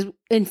walked, because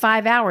in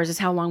 5 hours is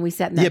how long we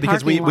sat in that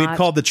because parking lot. we'd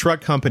called the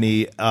truck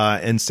company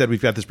and said,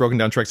 we've got this broken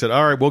down truck. Said,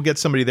 all right, we'll get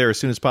somebody there as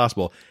soon as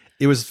possible.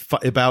 It was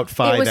about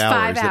 5 hours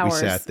that we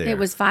sat there. It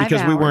was 5 hours.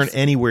 Because we weren't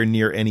anywhere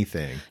near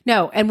anything.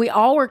 No, and we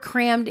all were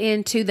crammed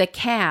into the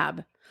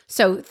cab.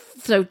 So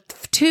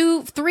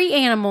 3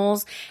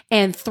 animals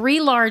and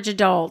 3 large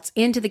adults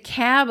into the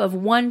cab of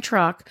one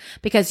truck,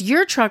 because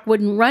your truck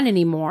wouldn't run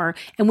anymore.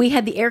 And we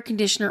had the air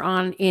conditioner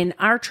on in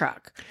our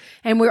truck.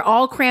 And we're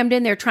all crammed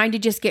in there trying to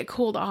just get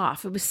cooled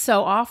off. It was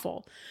so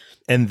awful.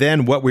 And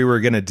then what we were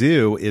going to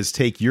do is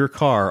take your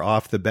car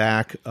off the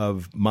back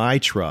of my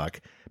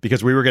truck,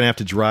 because we were going to have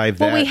to drive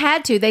that. Well, we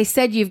had to. They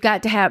said you've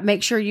got to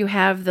make sure you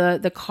have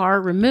the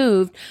car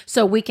removed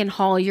so we can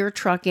haul your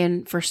truck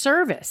in for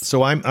service.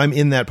 So I'm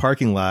in that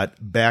parking lot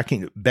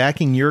backing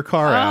your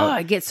car out. Oh,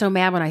 I get so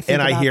mad when I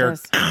think about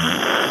this.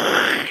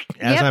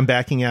 As I'm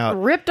backing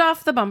out. Ripped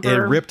off the bumper.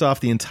 It ripped off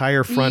the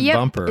entire front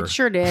bumper. It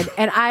sure did.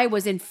 And I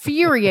was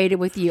infuriated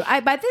with you.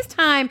 By this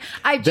time,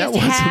 I've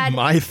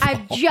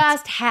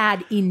just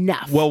had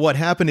enough. Well, what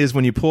happened is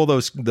when you pull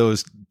those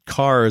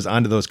cars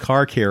onto those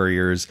car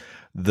carriers,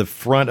 the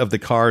front of the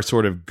car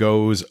sort of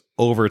goes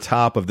over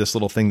top of this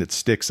little thing that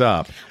sticks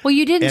up. Well,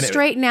 you didn't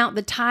straighten out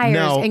the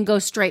tires and go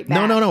straight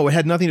back. No. It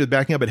had nothing to do with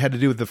backing up. It had to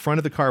do with the front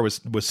of the car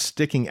was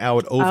sticking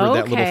out over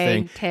that little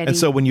thing. Teddy. And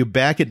so when you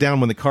back it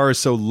down, when the car is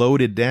so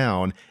loaded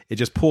down, it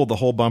just pulled the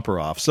whole bumper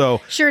off. So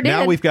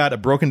now we've got a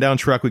broken down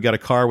truck. We've got a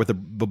car with a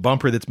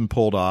bumper that's been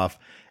pulled off.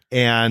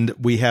 And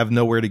we have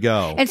nowhere to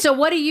go. And so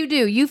what do?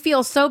 You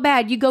feel so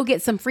bad. You go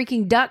get some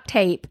freaking duct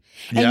tape.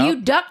 And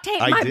you duct taped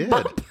my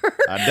bumper.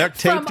 I duct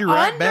taped you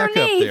right back up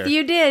there.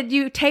 You did.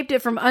 You taped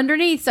it from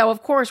underneath. So,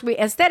 of course, we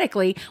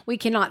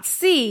cannot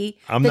see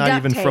I'm not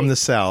even from the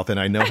South, and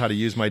I know how to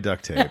use my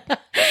duct tape.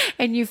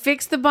 And you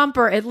fixed the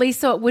bumper, at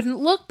least so it wouldn't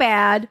look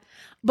bad.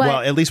 But,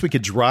 well, at least we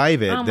could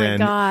drive it then.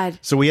 Oh, my God.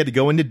 So we had to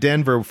go into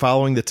Denver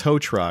following the tow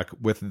truck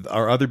with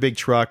our other big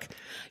truck.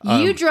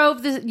 You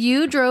drove the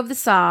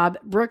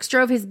Saab. Brooks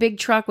drove his big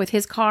truck with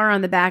his car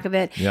on the back of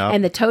it. Yep.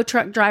 And the tow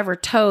truck driver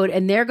towed.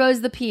 And there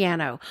goes the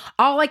piano.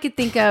 All I could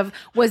think of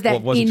was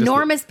that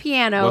enormous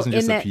piano. It wasn't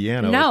just the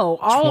piano. No.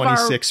 All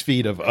 26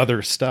 feet of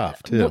other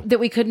stuff, too. That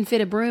we couldn't fit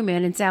a broom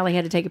in, and Sally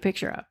had to take a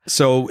picture of.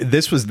 So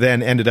this was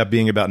then ended up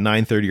being about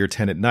 9:30 or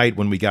 10 at night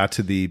when we got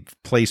to the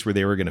place where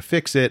they were going to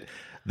fix it.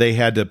 They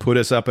had to put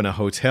us up in a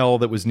hotel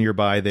that was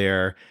nearby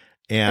there.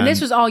 And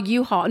this was all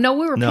U-Haul. No,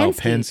 we were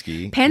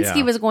Penske.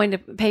 Penske was going to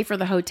pay for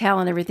the hotel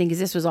and everything because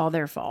this was all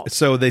their fault.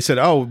 So they said,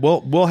 oh,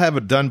 we'll have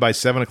it done by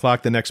 7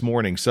 o'clock the next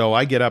morning. So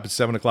I get up at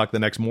 7 o'clock the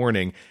next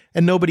morning,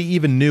 and nobody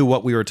even knew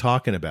what we were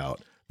talking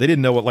about. They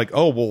didn't know what,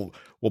 well,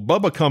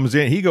 Bubba comes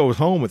in, he goes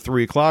home at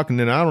 3 o'clock, and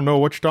then I don't know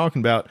what you're talking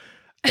about.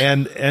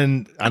 And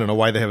I don't know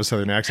why they have a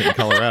southern accent in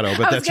Colorado,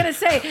 but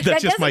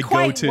that's just my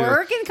go-to.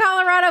 Work in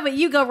Colorado, but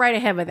you go right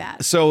ahead with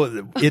that.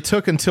 So it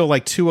took until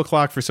like 2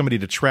 o'clock for somebody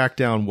to track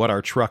down what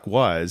our truck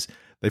was.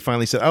 They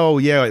finally said, "Oh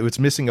yeah, it was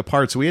missing a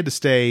part," so we had to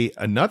stay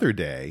another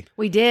day.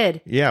 We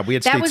did. Yeah, we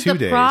had to stay 2 days. That was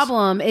the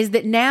problem. Is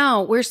that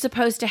now we're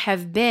supposed to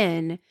have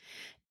been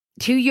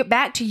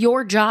back to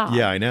your job.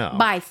 Yeah, I know.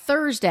 By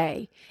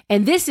Thursday.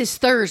 And this is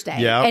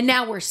Thursday. Yeah. And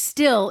now we're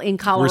still in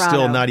Colorado. We're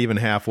still not even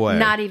halfway.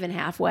 Not even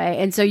halfway.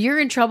 And so you're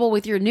in trouble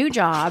with your new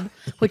job,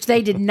 which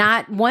they did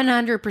not,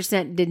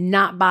 100% did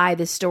not buy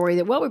this story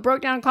that, we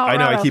broke down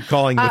Colorado. I know, I keep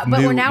calling with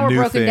but we're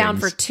broken things down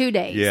for 2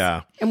 days.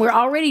 Yeah. And we're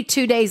already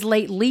 2 days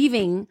late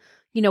leaving,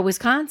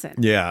 Wisconsin.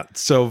 Yeah.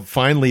 So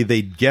finally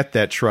they get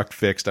that truck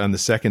fixed on the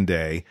second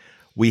day.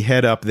 We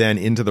head up then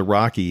into the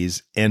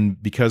Rockies. And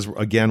because,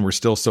 again, we're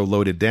still so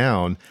loaded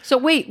down. So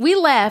wait, we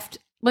left.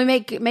 Let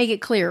me make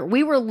it clear.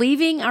 We were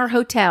leaving our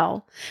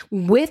hotel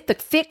with the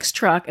fixed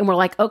truck, and we're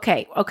like,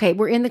 okay,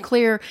 we're in the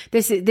clear.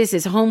 This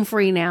is home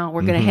free now.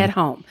 We're going to head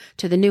home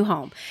to the new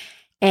home.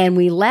 And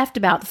we left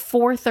about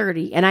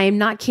 4:30, and I am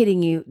not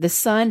kidding you. The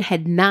sun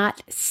had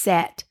not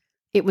set.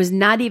 It was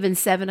not even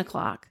 7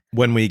 o'clock.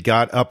 When we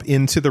got up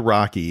into the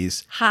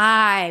Rockies.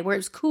 High, where it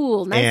was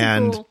cool, nice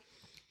and cool.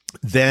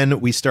 Then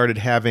we started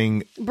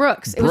having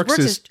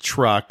Brooks's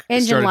truck.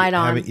 Engine light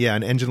on.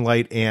 An engine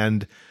light,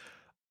 and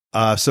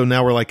so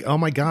now we're like, oh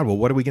my God, well,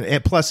 what are we going to...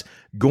 And plus,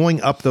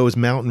 going up those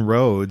mountain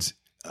roads...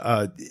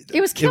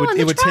 it was killing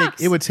the trucks.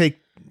 It would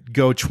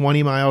go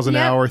 20 miles an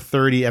hour,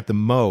 30 at the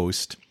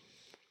most.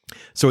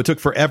 So it took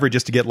forever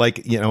just to get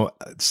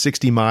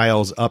 60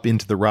 miles up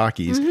into the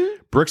Rockies.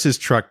 Mm-hmm. Brooks's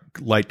truck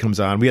light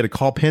comes on. We had to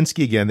call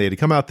Penske again. They had to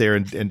come out there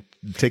and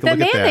take a look at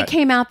that. The man that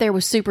came out there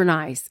was super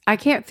nice. I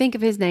can't think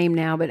of his name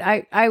now, but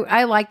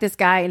I like this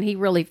guy, and he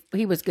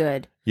was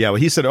good. Yeah,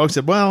 well, he said,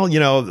 well,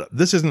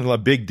 this isn't a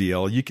big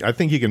deal. I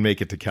think you can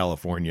make it to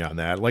California on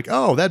that. Like,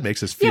 oh, that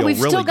makes us feel really good.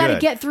 Yeah, we've still got to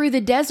get through the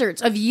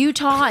deserts of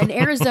Utah and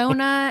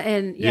Arizona.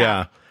 And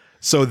yeah.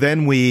 So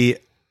then we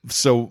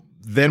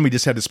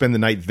just had to spend the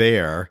night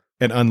there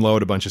and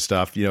unload a bunch of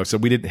stuff, so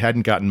we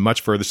hadn't gotten much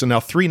further. So now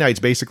 3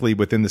 nights basically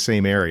within the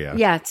same area.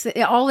 Yeah, it's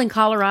all in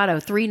Colorado,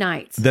 3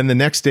 nights. Then the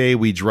next day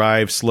we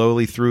drive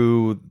slowly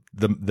through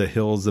the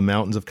hills, the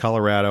mountains of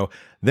Colorado.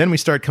 Then we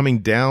start coming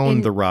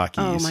down the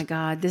Rockies. Oh my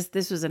God,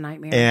 this was a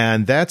nightmare.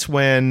 And that's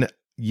when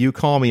you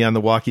call me on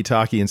the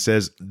walkie-talkie and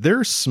says,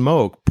 there's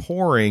smoke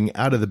pouring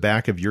out of the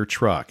back of your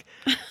truck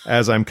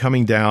as I'm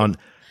coming down.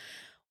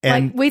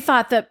 And like we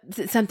thought that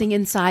something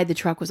inside the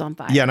truck was on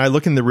fire. Yeah, and I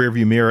look in the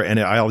rearview mirror and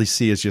all I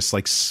see is just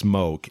like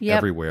smoke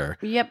everywhere.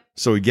 Yep.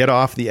 So we get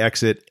off the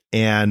exit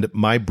and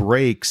my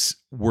brakes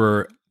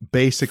were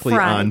basically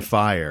on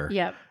fire.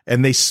 Yep.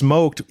 And they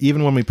smoked,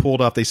 even when we pulled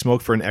off, they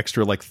smoked for an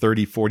extra like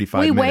 30, 45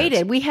 minutes. We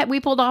waited. We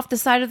pulled off the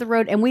side of the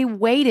road and we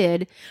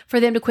waited for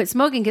them to quit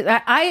smoking.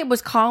 Because I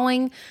was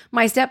calling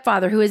my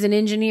stepfather, who is an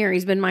engineer.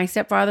 He's been my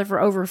stepfather for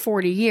over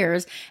 40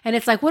 years. And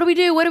it's like, what do we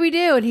do? What do we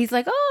do? And he's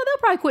like, oh, they'll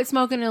probably quit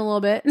smoking in a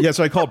little bit. Yeah,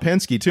 so I called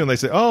Penske too. And they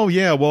said, oh,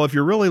 yeah, well, if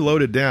you're really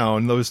loaded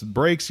down, those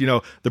brakes,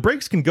 the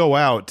brakes can go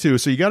out too.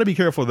 So you got to be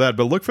careful of that.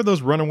 But look for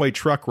those runaway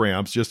truck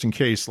ramps just in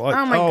case. Like,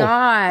 oh, my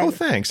God. Oh,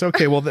 thanks.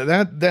 Okay, well,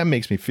 that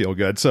makes me feel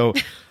good. So...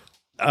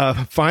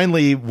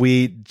 finally,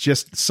 we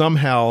just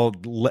somehow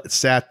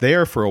sat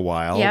there for a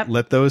while,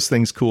 let those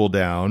things cool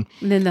down.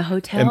 And then the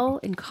hotel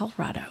in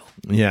Colorado.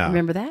 Yeah.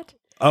 Remember that?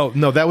 Oh,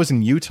 no, that was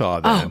in Utah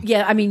then. Oh,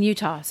 yeah,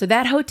 Utah. So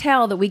that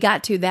hotel that we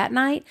got to that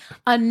night,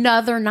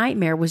 another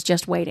nightmare was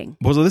just waiting.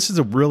 Well, so this is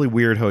a really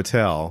weird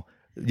hotel.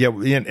 Yeah,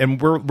 and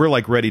we're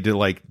like ready to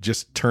like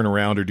just turn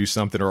around or do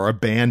something or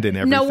abandon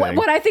everything. No,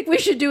 what I think we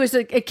should do is,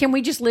 can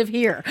we just live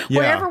here? Yeah.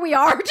 Wherever we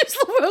are,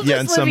 we'll just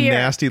in some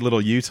nasty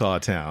little Utah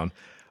town.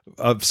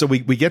 So we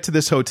get to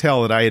this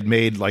hotel that I had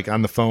made like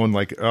on the phone,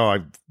 like, oh, I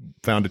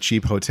found a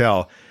cheap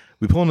hotel.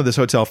 We pull into this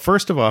hotel.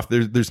 First of all,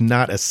 there's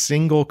not a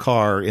single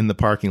car in the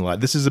parking lot.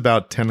 This is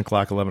about 10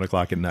 o'clock, 11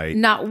 o'clock at night.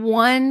 Not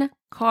one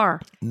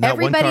car.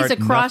 Everybody's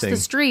across the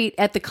street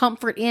at the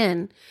Comfort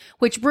Inn,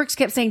 which Brooks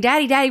kept saying,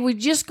 Daddy, we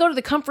just go to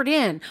the Comfort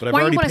Inn. But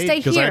why do you want to stay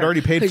here? Because I'd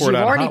already paid for it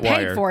on Hotwire. You've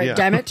already paid for it,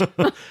 damn it.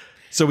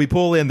 So we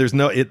pull in. There's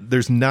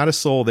not a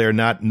soul there,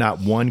 not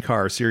one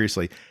car,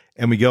 seriously.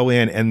 And we go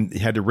in and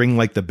had to ring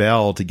like the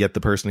bell to get the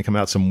person to come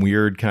out. Some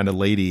weird kind of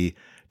lady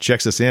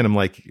checks us in. I'm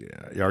like,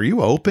 are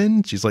you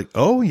open? She's like,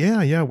 oh,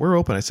 yeah, we're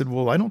open. I said,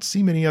 well, I don't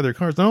see many other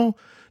cars. No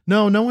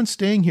one's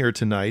staying here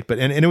tonight. But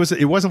and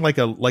it wasn't like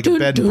a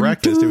bed and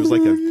breakfast. It was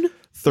like a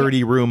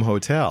 30-room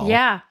hotel.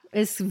 Yeah.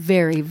 It's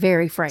very,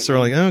 very frightening. So we're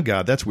like, oh,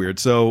 God, that's weird.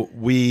 So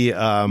we...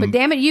 but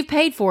damn it, you've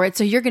paid for it,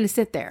 so you're going to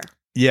sit there.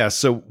 Yeah,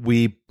 so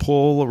we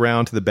pull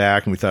around to the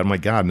back and we thought, oh my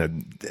God,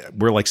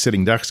 we're like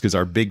sitting ducks because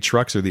our big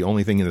trucks are the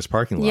only thing in this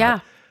parking lot. Yeah,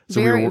 so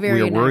we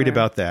were worried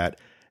about that.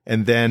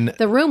 And then...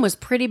 The room was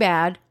pretty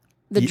bad.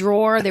 The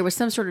drawer, there was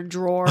some sort of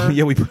drawer.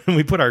 Yeah, we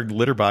put our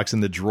litter box in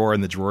the drawer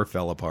and the drawer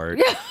fell apart.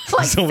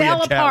 Like so fell we had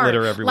cat apart.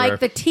 litter everywhere. Like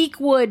the teak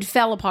wood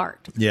fell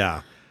apart.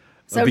 Yeah.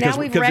 So because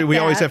now we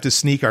always have to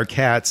sneak our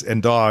cats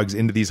and dogs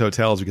into these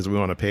hotels because we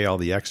want to pay all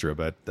the extra,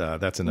 but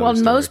that's another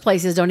story. Well, most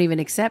places don't even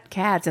accept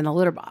cats in the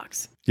litter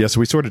box. Yeah, so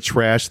we sort of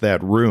trashed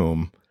that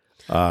room.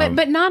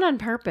 But not on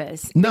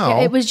purpose.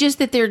 No. It was just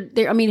that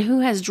they're I mean, who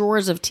has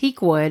drawers of teak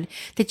wood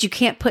that you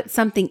can't put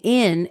something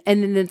in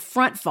and then the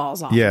front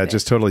falls off? Yeah, it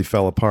just totally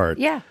fell apart.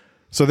 Yeah.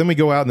 So then we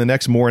go out in the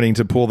next morning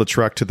to pull the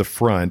truck to the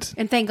front.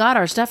 And thank God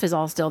our stuff is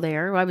all still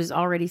there. I was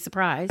already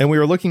surprised. And we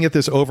were looking at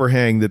this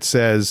overhang that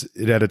says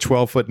it had a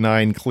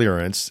 12'9"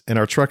 clearance, and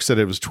our truck said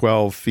it was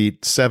 12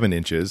 feet 7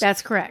 inches.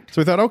 That's correct. So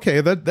we thought,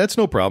 okay, that's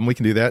no problem. We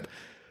can do that.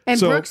 And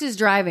so Brooks is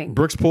driving.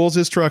 Brooks pulls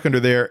his truck under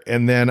there,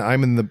 and then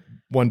I'm in the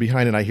one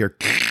behind, and I hear,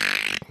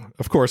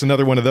 of course,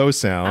 another one of those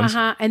sounds.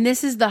 And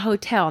this is the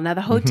hotel. Now,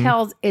 the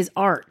hotel is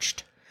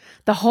arched.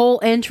 The whole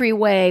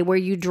entryway where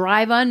you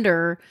drive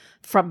under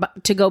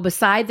to go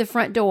beside the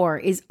front door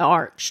is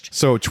arched.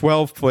 So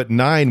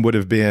 12'9" would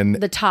have been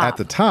the top. At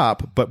the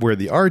top, but where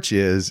the arch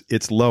is,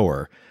 it's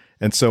lower.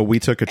 And so we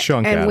took a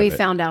chunk out of it. And we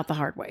found out the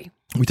hard way.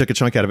 We took a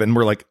chunk out of it, and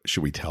we're like,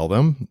 should we tell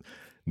them?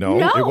 No,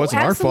 it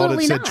wasn't our fault.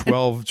 It said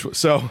 12.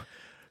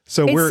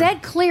 So it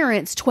said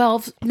clearance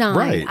 12'9".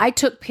 Right. I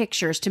took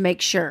pictures to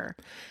make sure.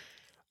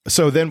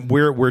 So then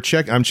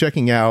I'm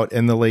checking out,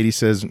 and the lady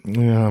says,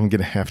 I'm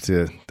gonna have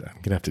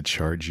to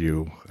charge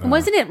you.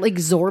 Wasn't it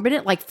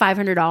exorbitant, like $500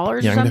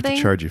 or something? Yeah, I'm gonna have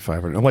to charge you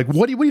 $500. I'm like,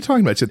 what are you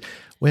talking about? I said,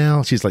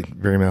 well, she's like,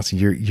 very mousy.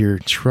 Your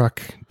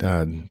truck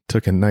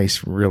took a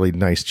really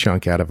nice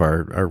chunk out of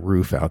our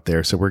roof out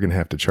there, so we're gonna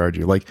have to charge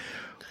you. Like,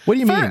 what do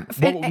you mean?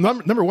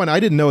 Well, number one, I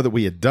didn't know that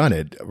we had done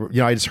it.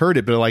 I just heard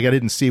it, but like I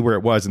didn't see where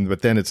it was.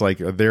 But then it's like,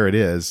 there it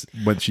is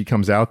when she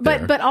comes out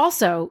there. But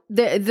also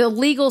the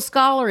legal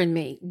scholar in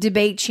me,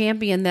 debate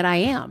champion that I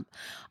am,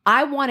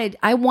 I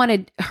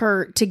wanted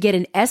her to get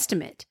an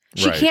estimate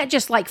She can't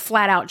just like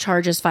flat out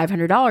charge us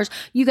 $500.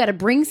 You got to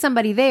bring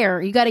somebody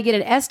there. You got to get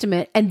an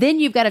estimate. And then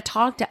you've got to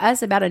talk to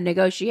us about a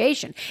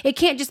negotiation. It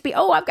can't just be,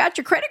 oh, I've got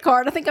your credit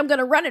card. I think I'm going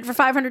to run it for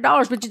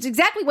 $500, which is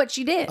exactly what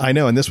she did. I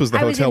know. And this was the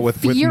hotel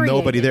with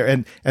nobody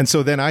there. And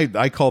so then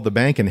I called the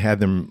bank and had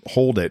them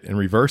hold it and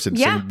reverse it.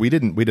 Yeah. So we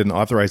didn't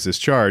authorize this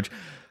charge.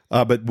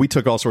 But we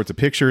took all sorts of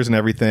pictures and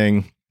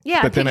everything.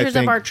 Yeah, but pictures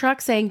of our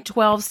truck saying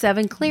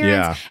 12.7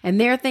 clearance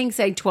and their thing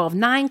saying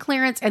 12.9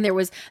 clearance. And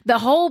the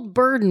whole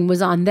burden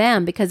was on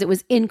them because it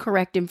was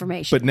incorrect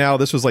information. But now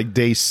this was like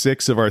day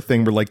 6 of our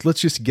thing. We're like,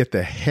 let's just get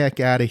the heck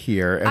out of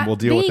here and we'll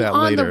deal with that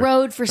later. Being on the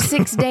road for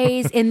 6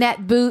 days in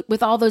that boot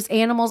with all those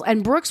animals,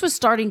 and Brooks was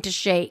starting to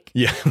shake.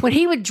 Yeah. When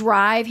he would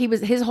drive,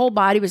 his whole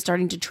body was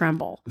starting to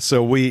tremble.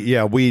 So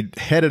we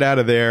headed out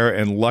of there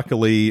and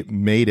luckily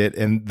made it.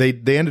 And they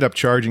ended up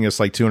charging us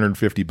like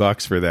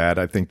 $250 for that.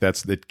 I think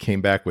it came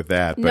back with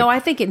that. But no, I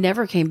think it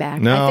never came back.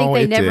 No, I think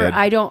they never.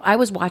 Did. I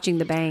was watching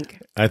the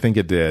bank. I think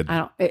it did.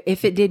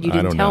 If it did, you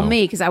didn't tell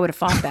me because I would have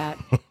fought that.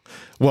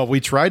 Well, we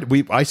tried.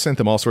 I sent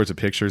them all sorts of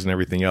pictures and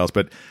everything else,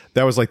 but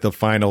that was like the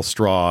final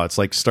straw. It's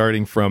like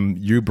starting from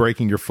you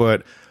breaking your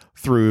foot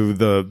through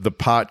the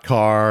pot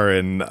car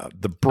and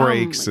the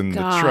brakes and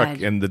the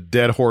truck and the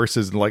dead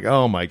horses and like,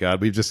 oh my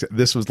God,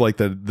 this was like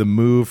the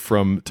move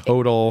from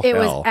total hell. It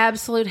was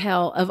absolute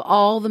hell of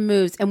all the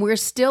moves. And we're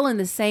still in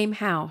the same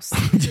house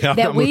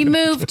that we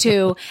moved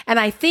to. And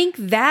I think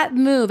that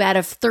move out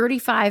of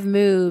 35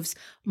 moves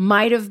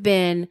might have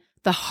been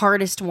the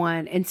hardest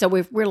one. And so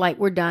we're like,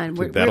 we're done.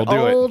 We're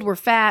old, we're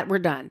fat, we're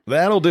done.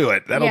 That'll do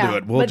it. That'll do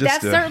it. But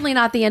that's certainly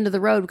not the end of the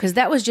road because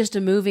that was just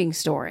a moving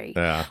story.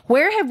 Yeah.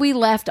 Where have we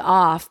left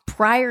off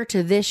prior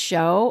to this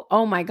show?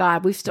 Oh my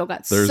God, we've still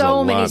got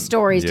so many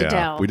stories to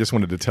tell. We just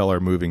wanted to tell our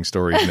moving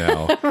stories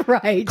now.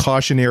 Right.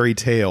 Cautionary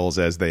tales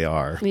as they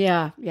are.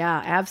 Yeah,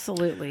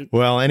 absolutely.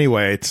 Well,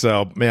 anyway,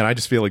 so man, I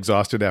just feel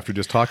exhausted after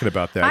just talking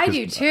about that. I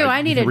do too.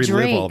 I need a drink.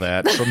 Relive all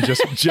that from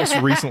just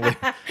recently.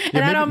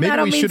 And I don't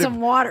mean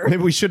some water.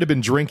 Maybe we should have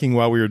been drinking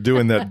while we were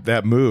doing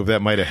that move.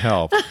 That might have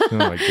helped. Oh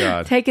my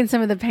God. Taking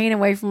some of the pain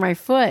away from my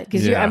foot.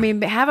 Because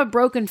have a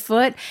broken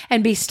foot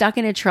and be stuck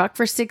in a truck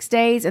for 6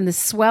 days and the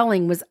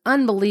swelling was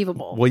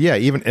unbelievable. Well, yeah,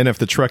 and if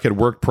the truck had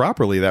worked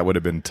properly, that would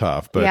have been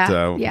tough. But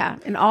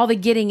and all the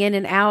getting in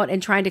and out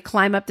and trying to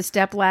climb up the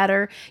step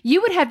ladder.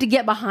 You would have to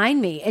get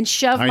behind me and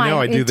shove my entire ass in. I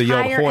know, I do the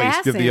old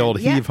hoist, give the old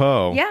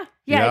heave-ho. Yeah.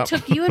 Yeah, yep. It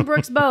took you and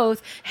Brooks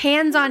both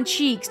hands on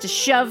cheeks to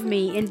shove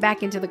me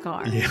back into the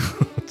car. Yeah,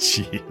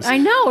 jeez. I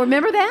know.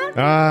 Remember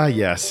that?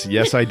 Yes,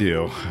 I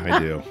do.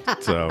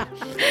 So,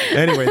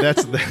 anyway,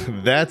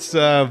 that's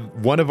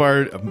one of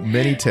our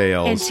many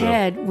tales. And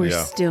Ted, we're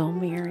still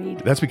married.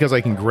 That's because I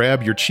can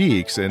grab your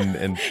cheeks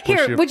and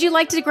here. Would you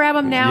like to grab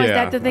them now? Is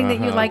that the thing that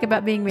you like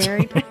about being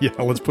married? Yeah,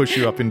 let's push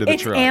you up into the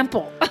truck. It's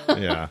ample.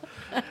 Yeah.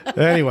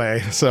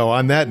 Anyway, so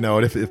on that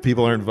note, if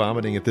people aren't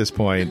vomiting at this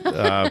point.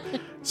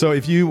 So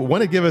if you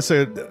want to give us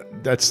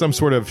some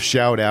sort of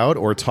shout out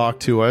or talk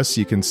to us,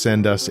 you can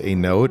send us a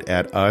note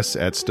at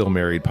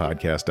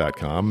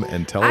us@stillmarriedpodcast.com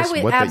and tell us what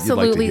you'd like to hear. I would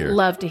absolutely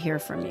love to hear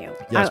from you.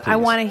 Yes, I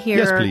want to hear.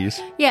 Yes,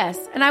 please. Yes.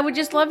 And I would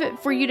just love it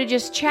for you to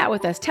just chat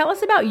with us. Tell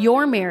us about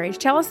your marriage.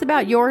 Tell us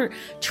about your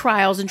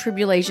trials and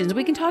tribulations.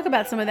 We can talk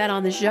about some of that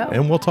on the show.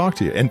 And we'll talk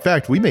to you. In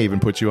fact, we may even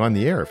put you on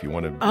the air if you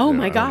want to. Oh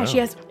my gosh,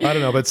 yes. I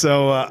don't know. But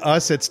so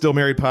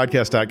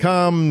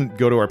us@stillmarriedpodcast.com,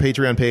 go to our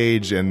Patreon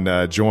page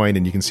and join,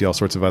 and you can see all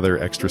sorts of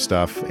other extra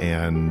stuff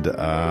and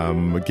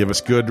give us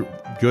good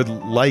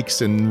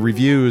likes and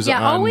reviews. Yeah,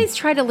 on always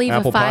try to leave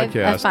Apple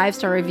a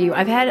 5-star review.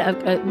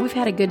 We've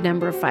had a good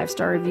number of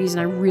 5-star reviews,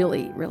 and I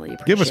really appreciate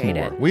it. Give us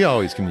more. We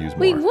always can use more.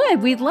 We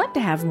would. We'd love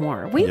to have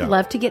more. We'd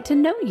love to get to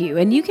know you,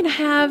 and you can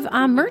have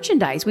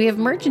merchandise. We have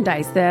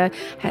merchandise. The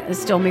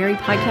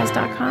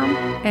stillmarriedpodcast.com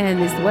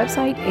and is the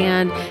website,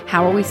 and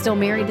How Are We Still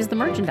Married is the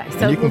merchandise.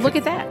 So look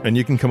at that. And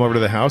you can come over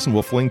to the house and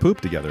we'll fling poop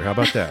together. How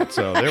about that?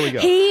 So there we go.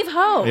 Heave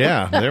ho.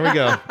 Yeah, there we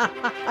go.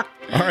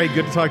 All right,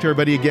 good to talk to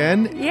everybody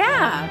again.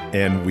 Yeah.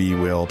 And we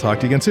will talk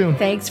to you again soon.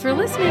 Thanks for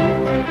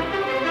listening.